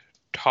would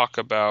talk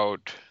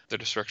about the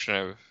destruction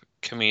of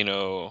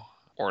Camino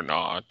or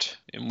not.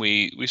 And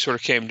we sort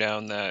of came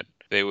down that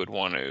they would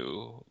want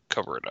to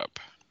cover it up.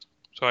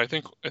 So I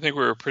think we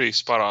were pretty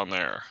spot on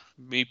there.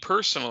 Me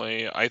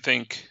personally, I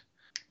think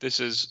this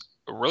is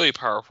a really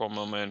powerful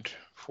moment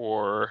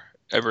for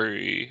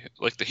every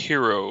like the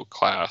hero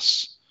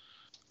class,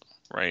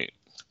 right?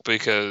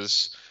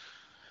 Because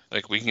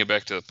like we can get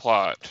back to the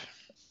plot,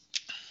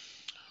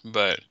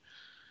 but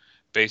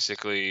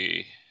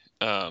basically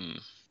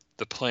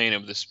the playing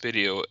of this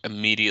video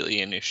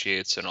immediately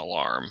initiates an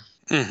alarm,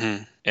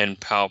 and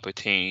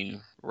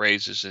Palpatine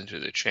raises into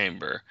the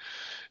chamber.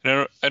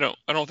 And I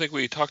don't think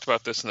we talked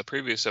about this in the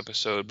previous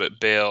episode, but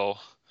Bale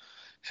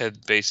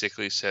had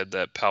basically said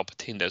that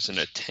Palpatine doesn't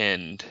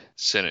attend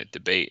Senate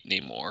debate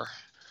anymore.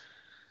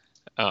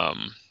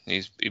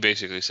 He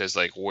basically says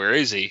like, where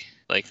is he?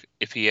 Like,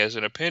 if he has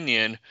an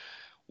opinion,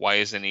 why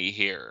isn't he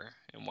here?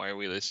 And why are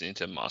we listening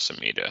to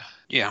Masamita?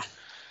 Yeah.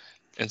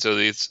 And so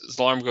the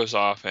alarm goes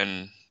off,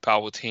 and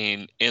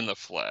Palpatine in the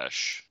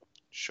flesh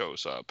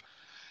shows up.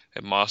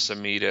 And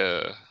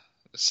Masamita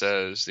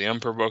says the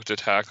unprovoked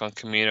attack on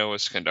Camino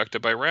was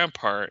conducted by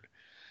Rampart,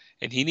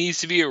 and he needs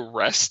to be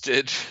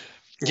arrested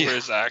for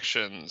his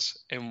actions.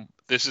 And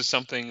this is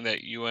something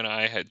that you and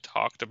I had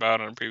talked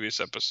about on a previous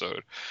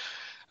episode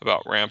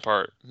about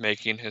Rampart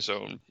making his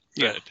own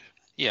bed.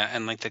 Yeah,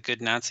 and like the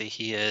good Nazi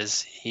he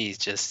is, he's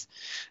just,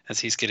 as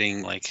he's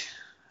getting like...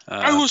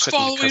 I was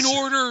following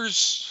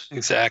orders!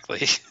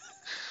 Exactly.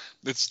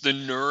 It's the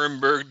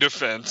Nuremberg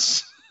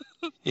defense.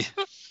 Yeah.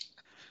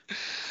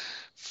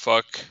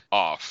 Fuck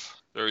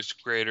off. There's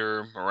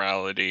greater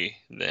morality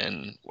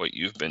than what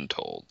you've been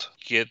told.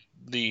 Get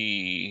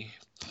the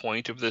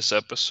point of this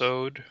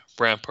episode.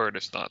 Rampart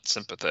is not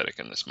sympathetic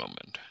in this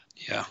moment.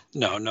 Yeah.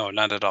 No,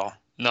 not at all.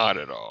 Not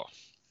at all.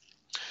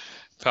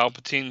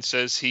 Palpatine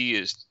says he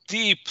is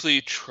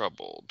deeply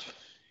troubled.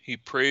 He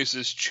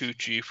praises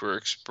Chuchi for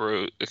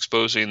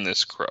exposing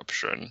this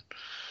corruption.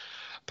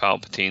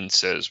 Palpatine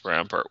says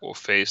Rampart will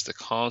face the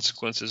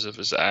consequences of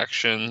his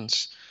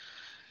actions.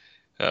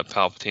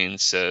 Palpatine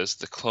says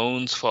the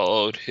clones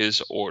followed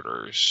his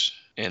orders,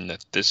 and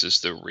that this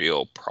is the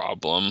real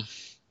problem,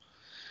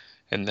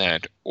 and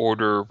that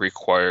order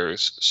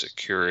requires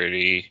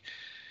security.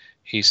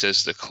 He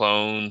says the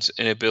clones'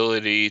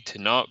 inability to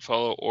not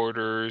follow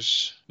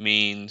orders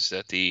means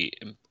that the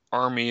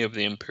army of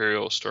the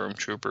Imperial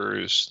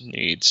Stormtroopers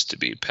needs to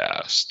be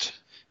passed.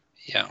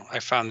 Yeah, I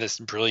found this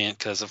brilliant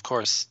because, of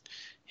course,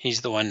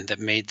 he's the one that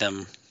made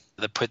them,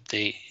 that put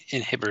the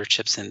inhibitor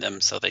chips in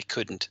them so they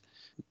couldn't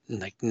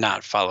like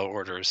not follow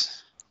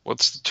orders.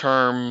 What's the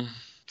term?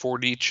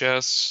 4D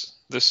chess?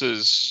 This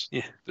is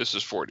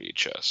 4D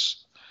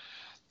chess.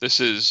 This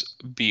is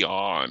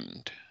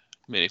beyond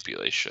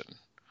manipulation.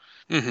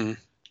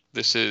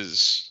 This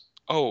is,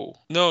 oh,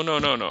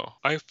 no.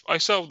 I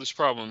solved this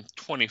problem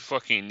 20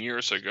 fucking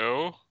years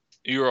ago.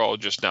 You're all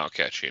just now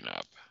catching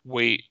up.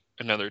 Wait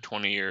another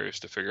 20 years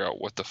to figure out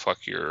what the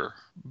fuck your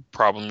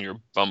problem you're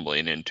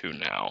bumbling into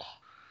now.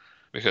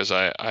 Because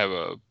I have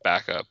a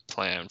backup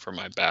plan for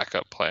my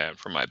backup plan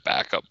for my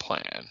backup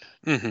plan.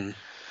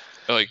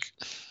 Like,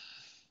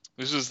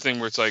 this is the thing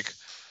where it's like,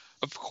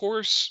 of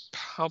course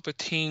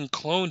Palpatine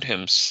cloned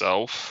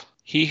himself.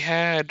 He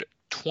had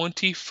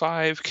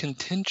 25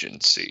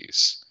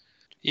 contingencies.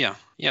 Yeah,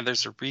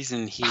 there's a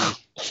reason he...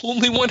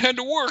 Only one had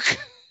to work.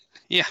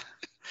 Yeah,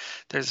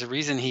 there's a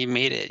reason he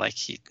made it. Like,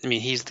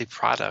 he's the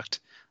product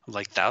of,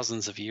 like,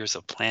 thousands of years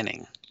of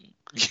planning.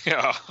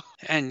 Yeah.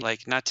 And,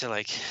 like, not to,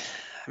 like...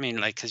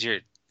 because you're...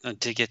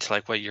 To get to,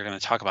 like, what you're going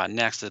to talk about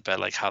next is about,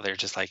 like, how they're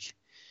just, like...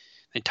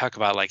 They talk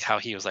about, like, how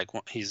he was, like...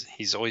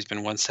 He's always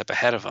been one step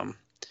ahead of him.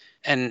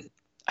 And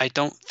I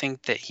don't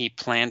think that he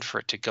planned for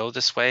it to go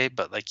this way,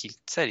 but like he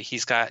said,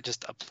 he's got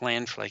just a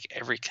plan for like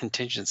every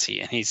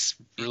contingency, and he's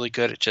really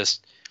good at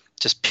just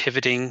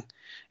pivoting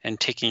and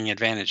taking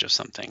advantage of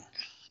something.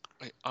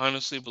 I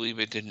honestly believe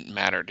it didn't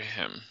matter to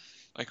him.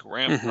 Like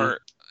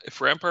Rampart, if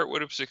Rampart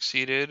would have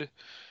succeeded,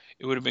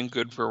 it would have been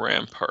good for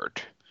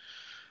Rampart.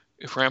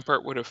 If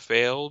Rampart would have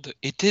failed,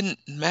 it didn't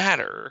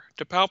matter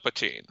to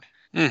Palpatine.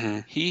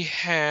 He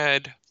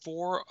had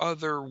 4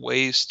 other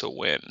ways to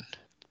win.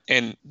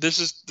 And this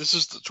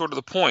is sort of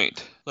the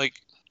point. Like,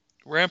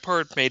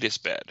 Rampart made his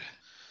bed.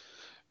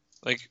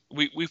 Like,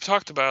 we've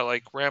talked about,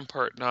 like,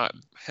 Rampart not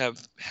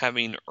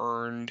having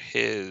earned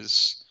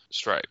his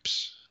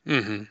stripes.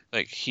 Mm-hmm.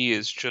 Like, he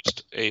is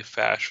just a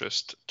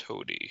fascist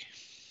toady.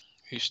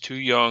 He's too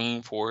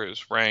young for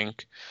his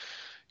rank.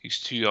 He's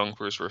too young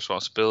for his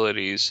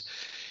responsibilities.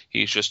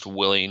 He's just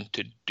willing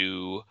to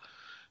do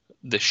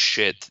the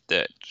shit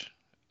that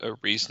a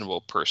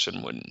reasonable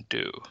person wouldn't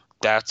do.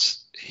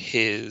 That's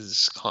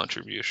his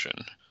contribution.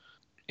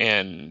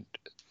 And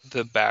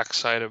the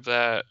backside of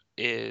that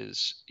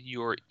is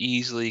you're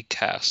easily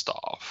cast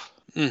off.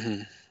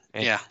 Mm-hmm.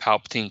 And Yeah.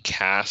 Palpatine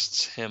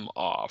casts him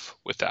off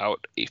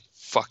without a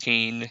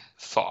fucking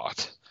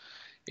thought.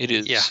 It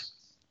is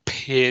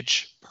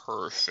pitch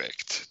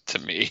perfect to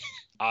me.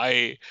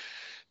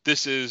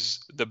 This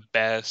is the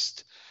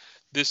best.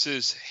 This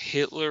is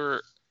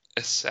Hitler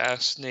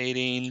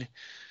assassinating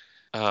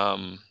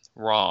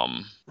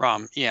Rom.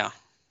 Yeah.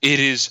 It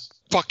is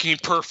fucking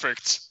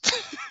perfect.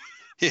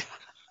 Yeah.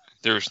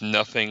 There's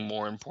nothing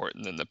more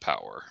important than the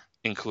power,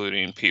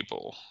 including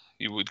people.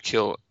 You would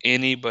kill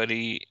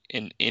anybody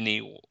in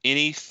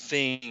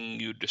anything.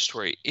 You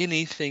destroy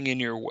anything in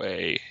your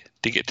way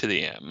to get to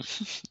the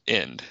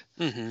end,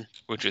 Mm-hmm.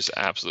 which is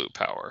absolute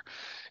power.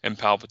 And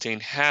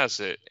Palpatine has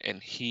it,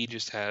 and he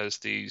just has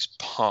these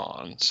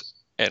pawns,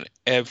 and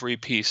every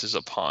piece is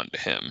a pawn to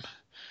him.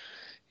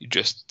 He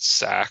just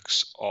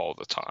sacks all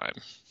the time.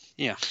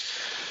 Yeah.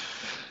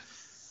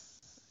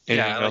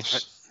 Anything I like else?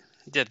 that.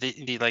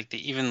 Yeah,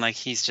 even like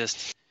he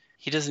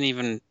doesn't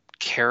even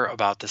care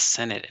about the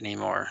Senate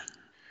anymore.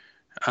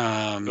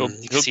 He'll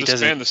Because he disband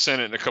doesn't. the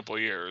Senate in a couple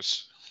of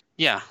years.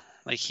 Yeah,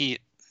 like he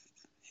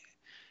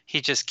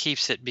just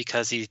keeps it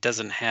because he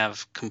doesn't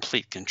have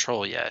complete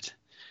control yet.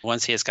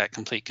 Once he has got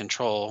complete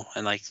control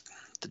and like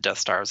the Death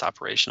Star is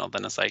operational,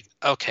 then it's like,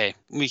 okay,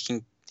 we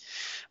can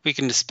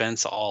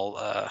dispense all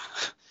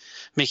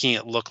making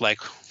it look like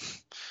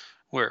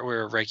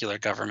we're a regular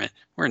government.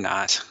 We're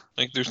not.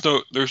 Like,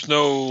 there's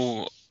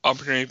no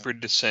opportunity for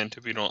dissent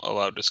if you don't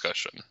allow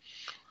discussion.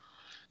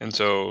 And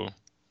so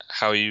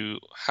how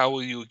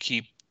will you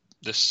keep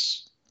the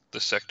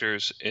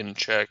sectors in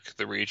check?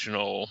 The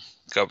regional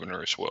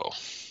governors will.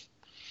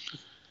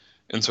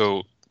 And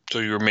so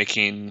you're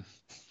making,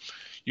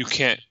 you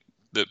can't,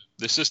 the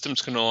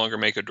systems can no longer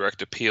make a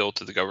direct appeal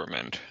to the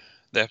government.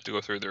 They have to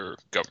go through their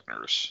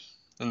governors,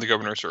 and the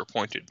governors are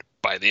appointed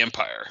by the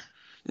Empire.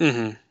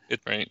 Mm-hmm.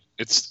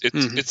 It's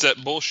Mm-hmm.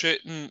 that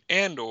bullshit in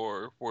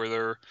Andor where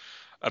they're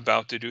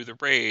about to do the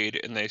raid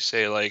and they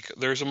say, like,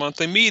 there's a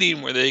monthly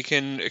meeting where they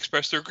can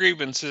express their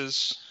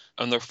grievances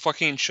on their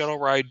fucking shuttle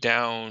ride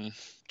down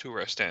to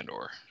Rest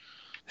Andor.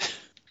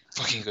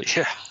 Fucking good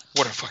show.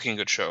 What a fucking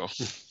good show.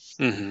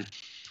 Mm-hmm.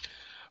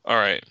 All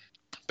right.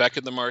 Back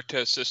at the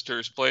Martez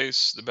sisters'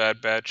 place, the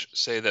Bad Batch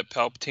say that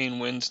Palpatine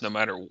wins no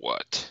matter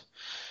what,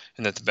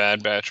 and that the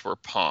Bad Batch were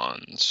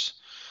pawns.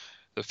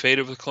 The fate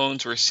of the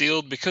clones were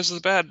sealed because of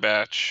the Bad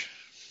Batch.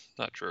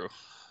 Not true.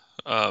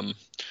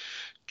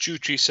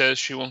 Chuchi says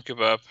she won't give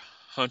up.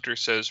 Hunter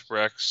says to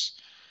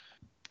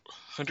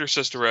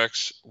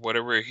Rex,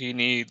 whatever he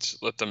needs,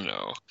 let them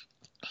know.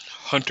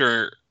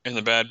 Hunter and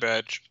the Bad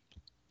Batch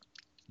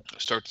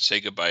start to say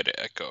goodbye to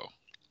Echo.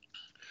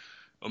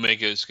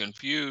 Omega is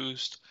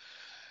confused.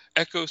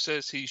 Echo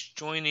says he's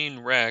joining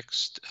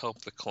Rex to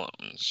help the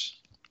clones.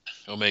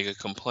 Omega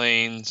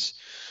complains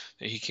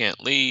that he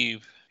can't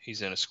leave.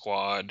 He's in a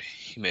squad.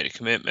 He made a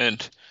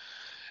commitment.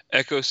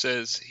 Echo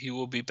says he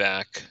will be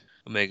back.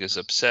 Omega's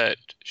upset.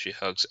 She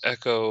hugs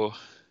Echo.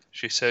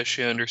 She says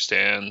she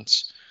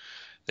understands.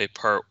 They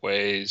part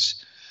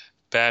ways.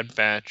 Bad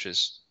Batch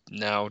is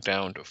now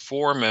down to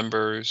 4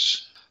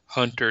 members: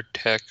 Hunter,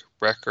 Tech,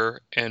 Wrecker,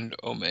 and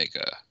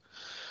Omega.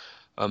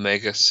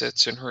 Omega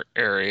sits in her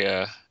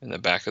area in the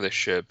back of the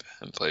ship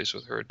and plays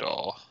with her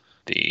doll.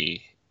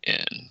 The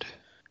end.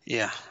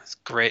 Yeah, it's a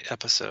great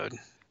episode.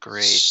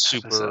 Great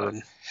Super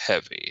episode.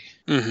 heavy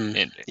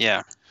ending.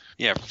 Yeah,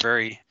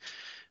 very,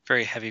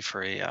 very heavy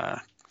for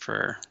a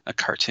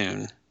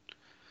cartoon,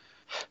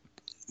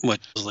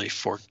 which is like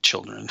for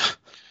children.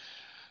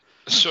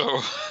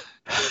 So,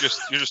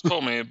 you just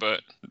told me,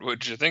 but what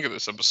did you think of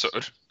this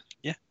episode?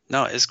 Yeah,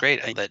 no, it's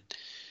great. That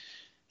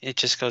it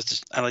just goes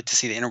to, I like to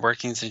see the inner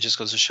workings, and it just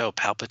goes to show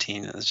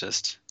Palpatine is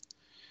just,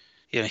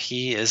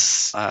 he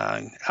is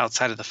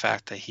outside of the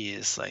fact that he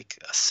is like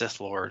a Sith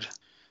Lord,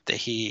 that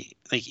he,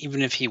 like,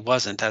 even if he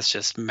wasn't, that's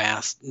just like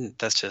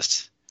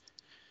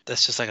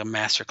a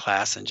master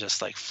class and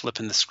just like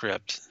flipping the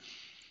script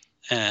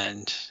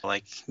and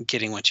like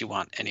getting what you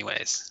want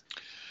anyways.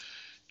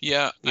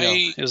 Yeah,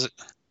 it was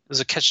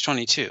a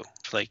catch-22.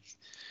 Like,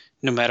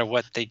 no matter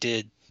what they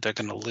did, they're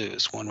going to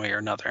lose one way or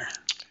another.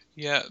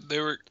 Yeah,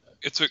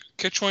 it's a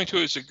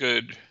catch-22 is a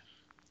good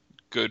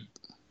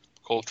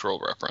cultural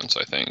reference,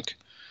 I think.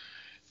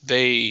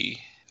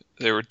 They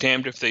were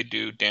damned if they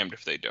do, damned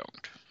if they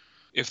don't.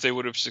 If they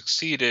would have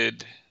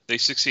succeeded, they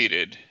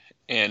succeeded,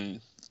 and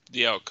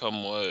the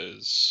outcome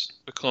was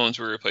the clones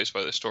were replaced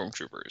by the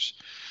stormtroopers.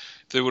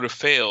 If they would have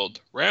failed,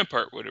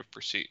 Rampart would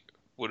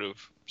would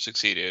have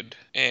succeeded,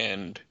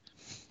 and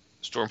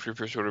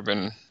stormtroopers would have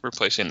been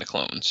replacing the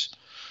clones.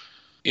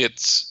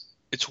 It's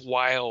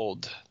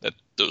wild that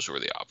those were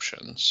the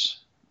options.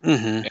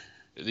 Mm-hmm.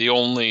 The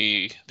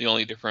only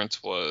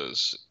difference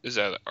is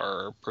that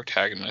our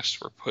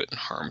protagonists were put in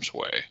harm's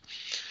way.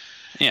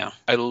 Yeah.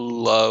 I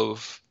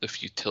love the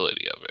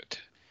futility of it.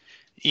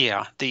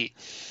 Yeah. The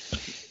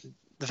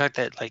fact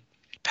that like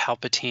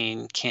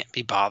Palpatine can't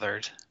be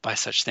bothered by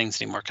such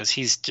things anymore because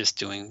he's just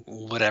doing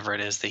whatever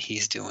it is that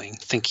he's doing,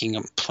 thinking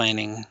of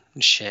planning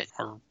shit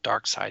or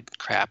dark side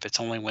crap. It's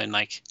only when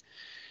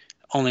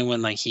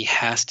he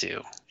has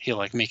to, he'll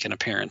like make an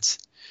appearance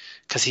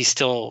because he's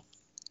still,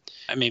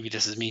 maybe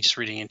this is me just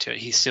reading into it,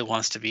 he still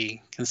wants to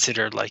be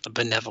considered like a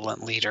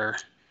benevolent leader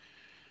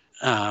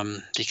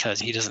because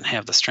he doesn't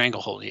have the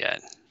stranglehold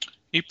yet.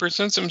 He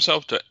presents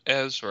himself to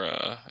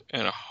Ezra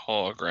in a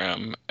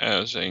hologram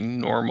as a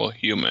normal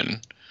human.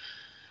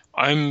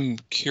 I'm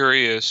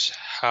curious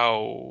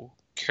how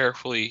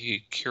carefully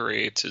he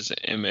curates his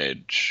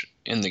image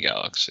in the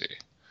galaxy.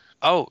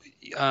 Oh,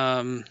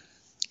 the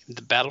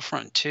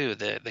Battlefront 2,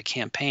 the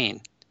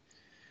campaign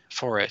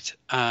for it.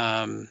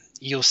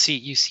 You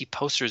see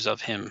posters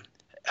of him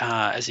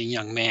as a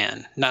young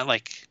man, not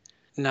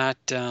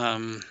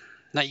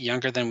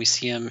younger than we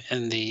see him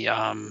in the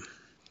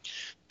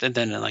than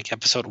in like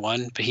episode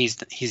 1, but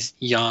he's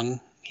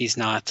young. He's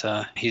not.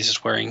 He's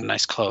just wearing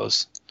nice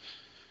clothes,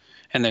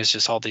 and there's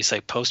just all these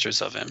like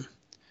posters of him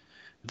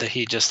that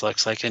he just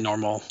looks like a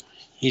normal.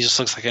 He just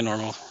looks like a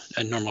normal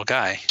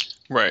guy.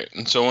 Right.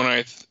 And so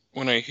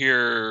when I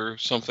hear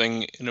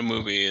something in a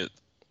movie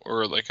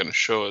or like in a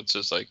show, it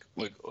says like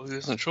oh, he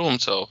doesn't show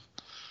himself.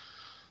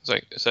 It's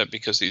like, is that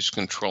because he's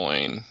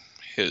controlling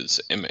his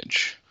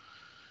image?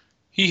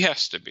 He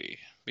has to be,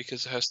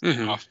 because it has to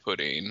be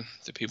off-putting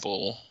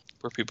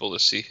for people to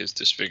see his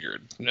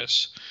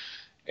disfiguredness.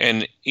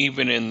 And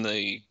even in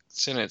the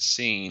Senate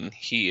scene,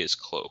 he is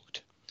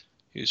cloaked.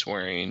 He's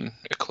wearing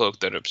a cloak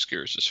that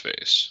obscures his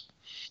face.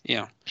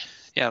 Yeah.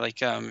 Yeah,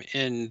 like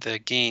in the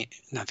game,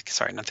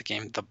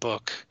 the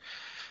book,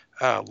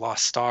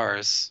 Lost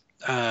Stars,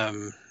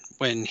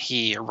 when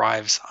he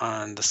arrives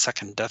on the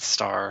second Death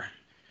Star,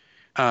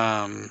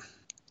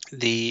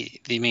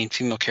 the main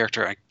female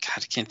character, I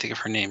can't think of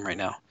her name right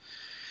now.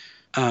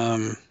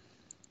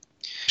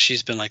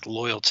 She's been like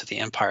loyal to the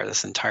Empire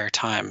this entire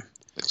time.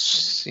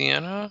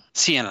 Sienna,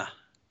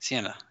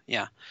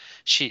 yeah.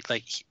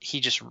 He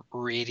just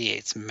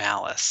radiates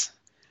malice.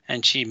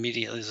 And she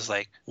immediately was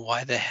like,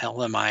 why the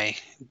hell am I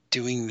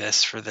doing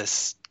this for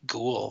this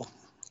ghoul?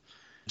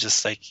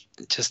 Just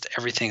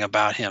everything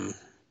about him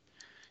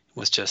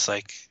was just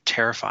like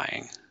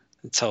terrifying.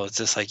 And so it's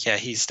just like, yeah,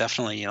 he's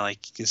definitely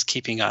like, he's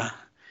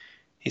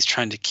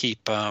trying to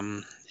keep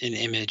an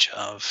image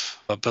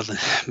of a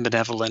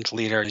benevolent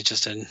leader. He's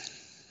just an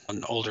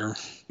older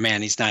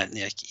man. He's not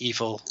like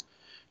evil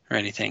or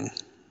anything.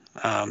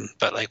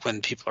 But like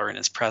when people are in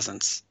his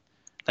presence,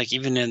 like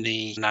even in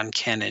the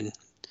non-canon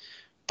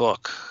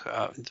book,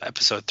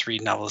 episode 3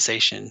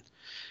 novelization,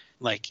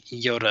 like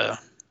Yoda,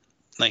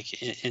 like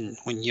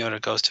when Yoda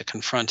goes to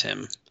confront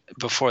him,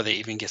 before they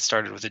even get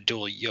started with the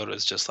duel,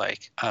 Yoda's just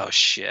like, oh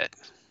shit.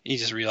 He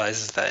just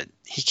realizes that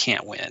he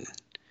can't win.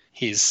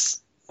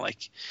 He's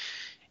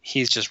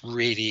just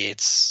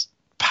radiates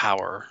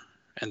power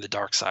and the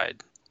dark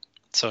side.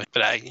 So,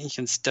 but you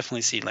can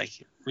definitely see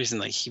like reason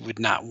like he would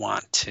not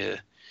want to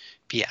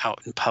be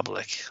out in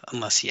public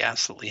unless he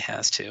absolutely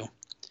has to.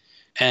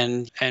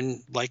 And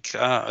like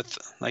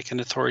an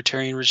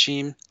authoritarian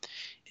regime,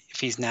 if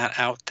he's not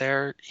out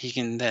there, he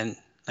can then,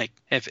 like,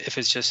 if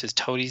it's just his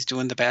toadies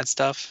doing the bad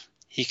stuff,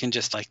 he can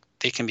just like,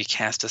 they can be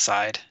cast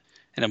aside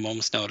at a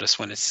moment's notice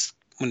when it's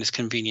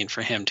convenient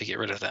for him to get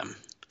rid of them,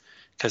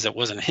 because it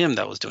wasn't him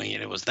that was doing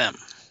it, it was them.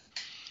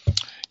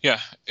 Yeah,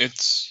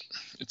 it's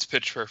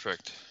pitch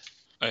perfect.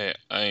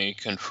 I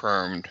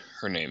confirmed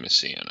her name is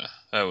Sienna.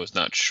 I was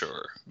not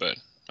sure, but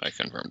I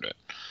confirmed it.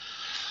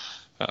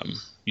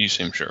 You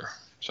seem sure,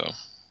 so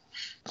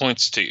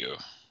points to you.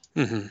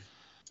 Mm-hmm.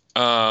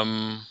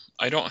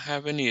 I don't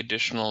have any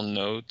additional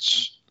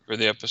notes for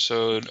the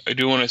episode. I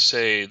do want to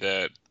say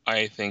that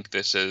I think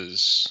this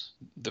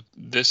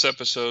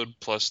episode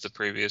plus the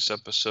previous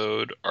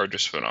episode are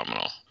just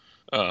phenomenal.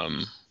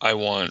 I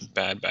want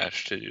Bad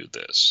Batch to do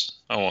this.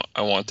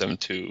 I want them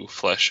to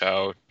flesh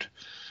out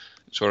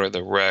sort of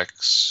the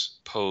Rex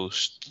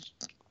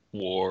post-war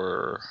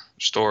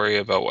story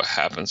about what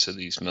happens to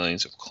these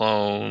millions of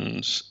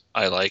clones.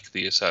 I like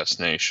the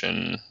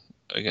assassination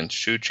against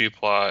Chuchi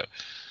plot.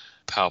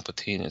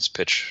 Palpatine is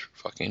pitch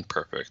fucking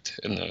perfect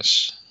in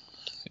this.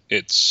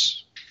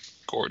 It's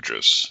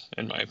gorgeous,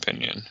 in my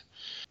opinion.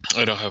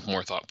 I don't have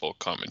more thoughtful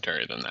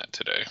commentary than that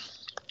today.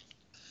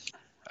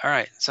 All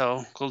right,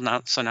 so cool.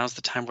 Now's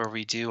the time where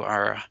we do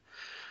our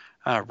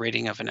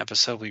rating of an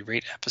episode. We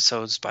rate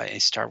episodes by a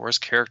Star Wars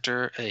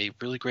character. A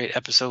really great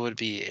episode would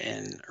be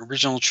an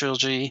original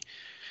trilogy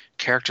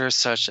characters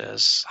such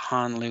as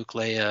Han, Luke,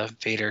 Leia,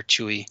 Vader,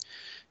 Chewie,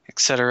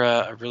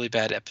 etc. A really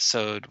bad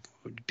episode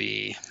would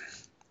be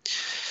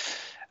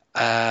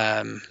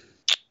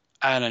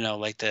I don't know,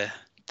 like the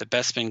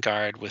Bespin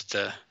guard with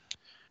the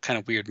kind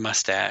of weird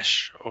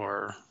mustache,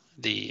 or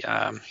the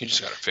You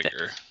just gotta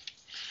figure.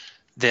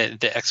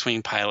 the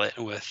X-wing pilot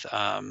with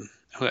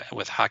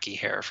hockey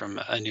hair from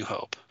A New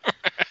Hope.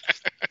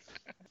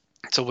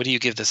 So what do you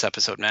give this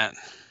episode, Matt?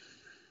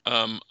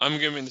 I'm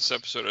giving this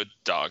episode a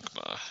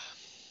Dogma,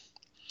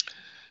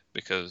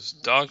 because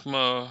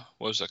Dogma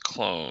was a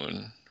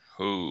clone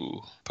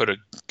who put a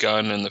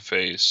gun in the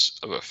face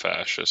of a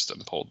fascist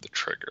and pulled the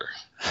trigger.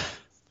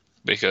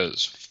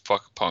 Because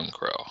fuck Pong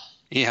Crow.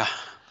 Yeah.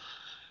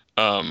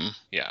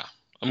 Yeah.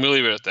 I'm gonna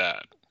leave it at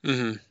that.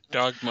 Mm-hmm.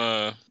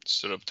 Dogma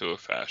stood up to a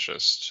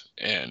fascist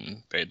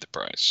and paid the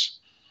price.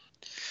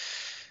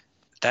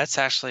 That's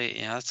actually,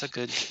 that's a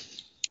good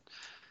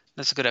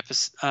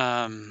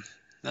episode.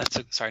 That's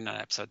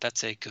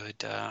a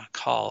good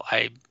call.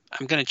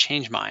 I'm gonna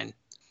change mine.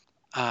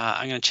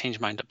 I'm gonna change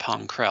mine to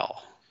Pong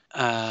Krell.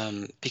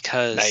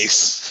 Because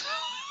Nice.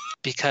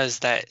 because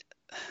that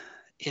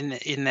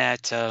in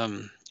that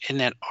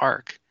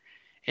arc,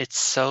 it's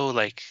so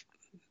like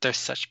there's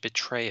such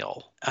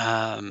betrayal,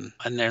 and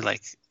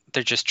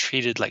they're just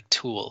treated like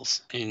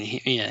tools, and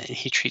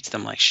he treats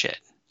them like shit,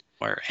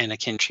 where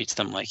Anakin treats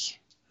them like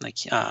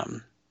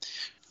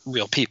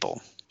real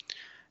people.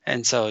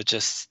 And so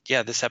this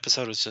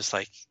episode was just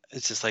like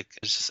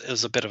it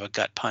was a bit of a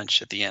gut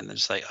punch at the end.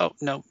 It's like, oh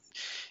no,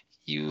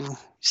 you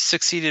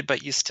succeeded,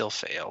 but you still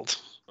failed.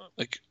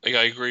 Like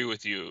I agree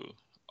with you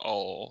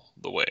all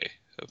the way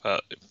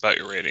about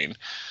your rating.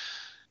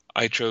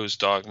 I chose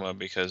Dogma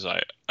because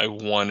I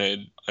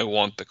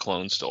want the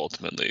clones to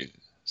ultimately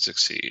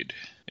succeed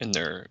in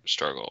their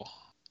struggle.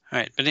 All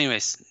right, but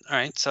anyways, all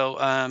right. So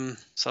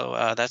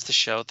that's the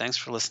show. Thanks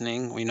for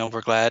listening. We know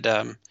we're glad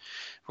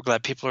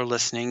people are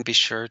listening. Be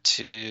sure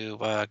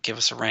to give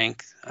us a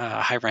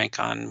high rank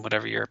on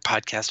whatever your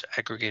podcast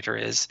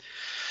aggregator is.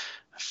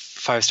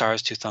 5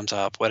 stars, 2 thumbs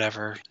up,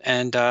 whatever.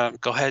 And go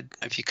ahead,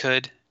 if you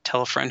could,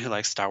 tell a friend who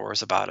likes Star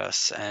Wars about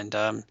us. And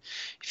if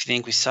you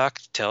think we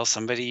suck, tell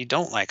somebody you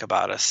don't like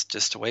about us,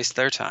 just to waste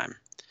their time.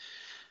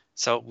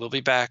 So we'll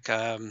be back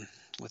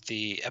with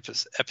the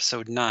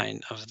episode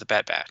 9 of The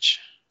Bad Batch.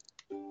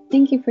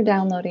 Thank you for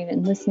downloading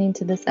and listening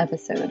to this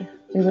episode.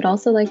 We would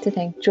also like to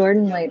thank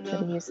Jordan White for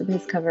the use of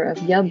his cover of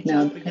Yub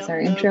Nub as our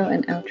intro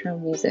and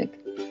outro music.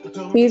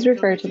 Please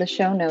refer to the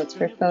show notes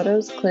for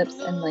photos, clips,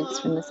 and links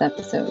from this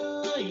episode.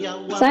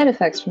 Side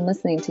effects from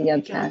listening to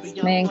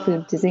Yubcast may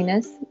include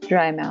dizziness,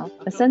 dry mouth,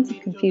 a sense of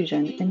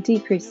confusion, and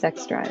decreased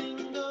sex drive.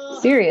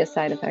 Serious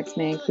side effects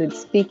may include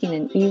speaking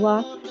in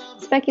Ewok,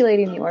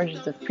 speculating the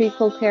origins of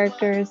prequel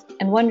characters,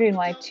 and wondering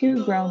why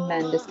 2 grown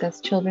men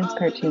discuss children's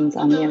cartoons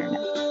on the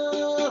internet.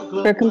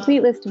 For a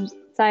complete list of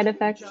side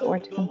effects or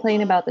to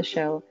complain about the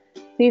show,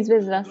 please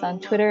visit us on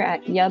Twitter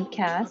at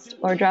Yubcast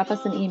or drop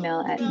us an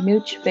email at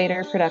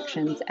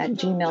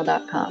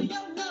noochvaderproductions@gmail.com.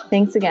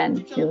 Thanks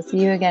again. We will see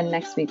you again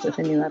next week with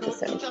a new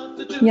episode.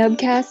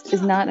 Yubcast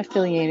is not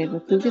affiliated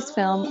with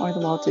Lucasfilm or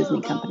the Walt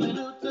Disney Company.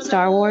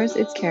 Star Wars,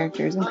 its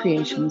characters, and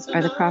creations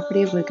are the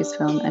property of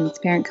Lucasfilm and its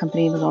parent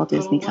company, the Walt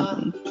Disney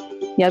Company.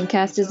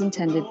 Yubcast is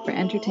intended for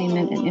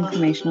entertainment and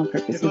informational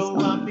purposes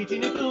only.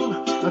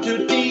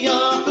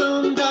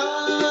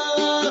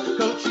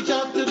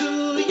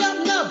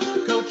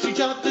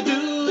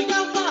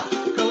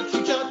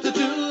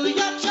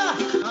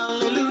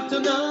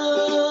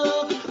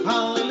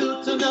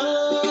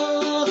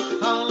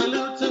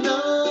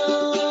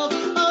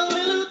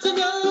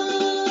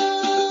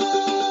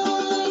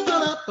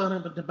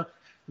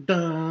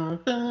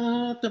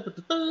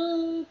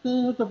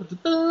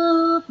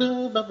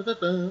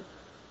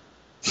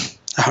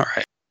 All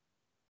right.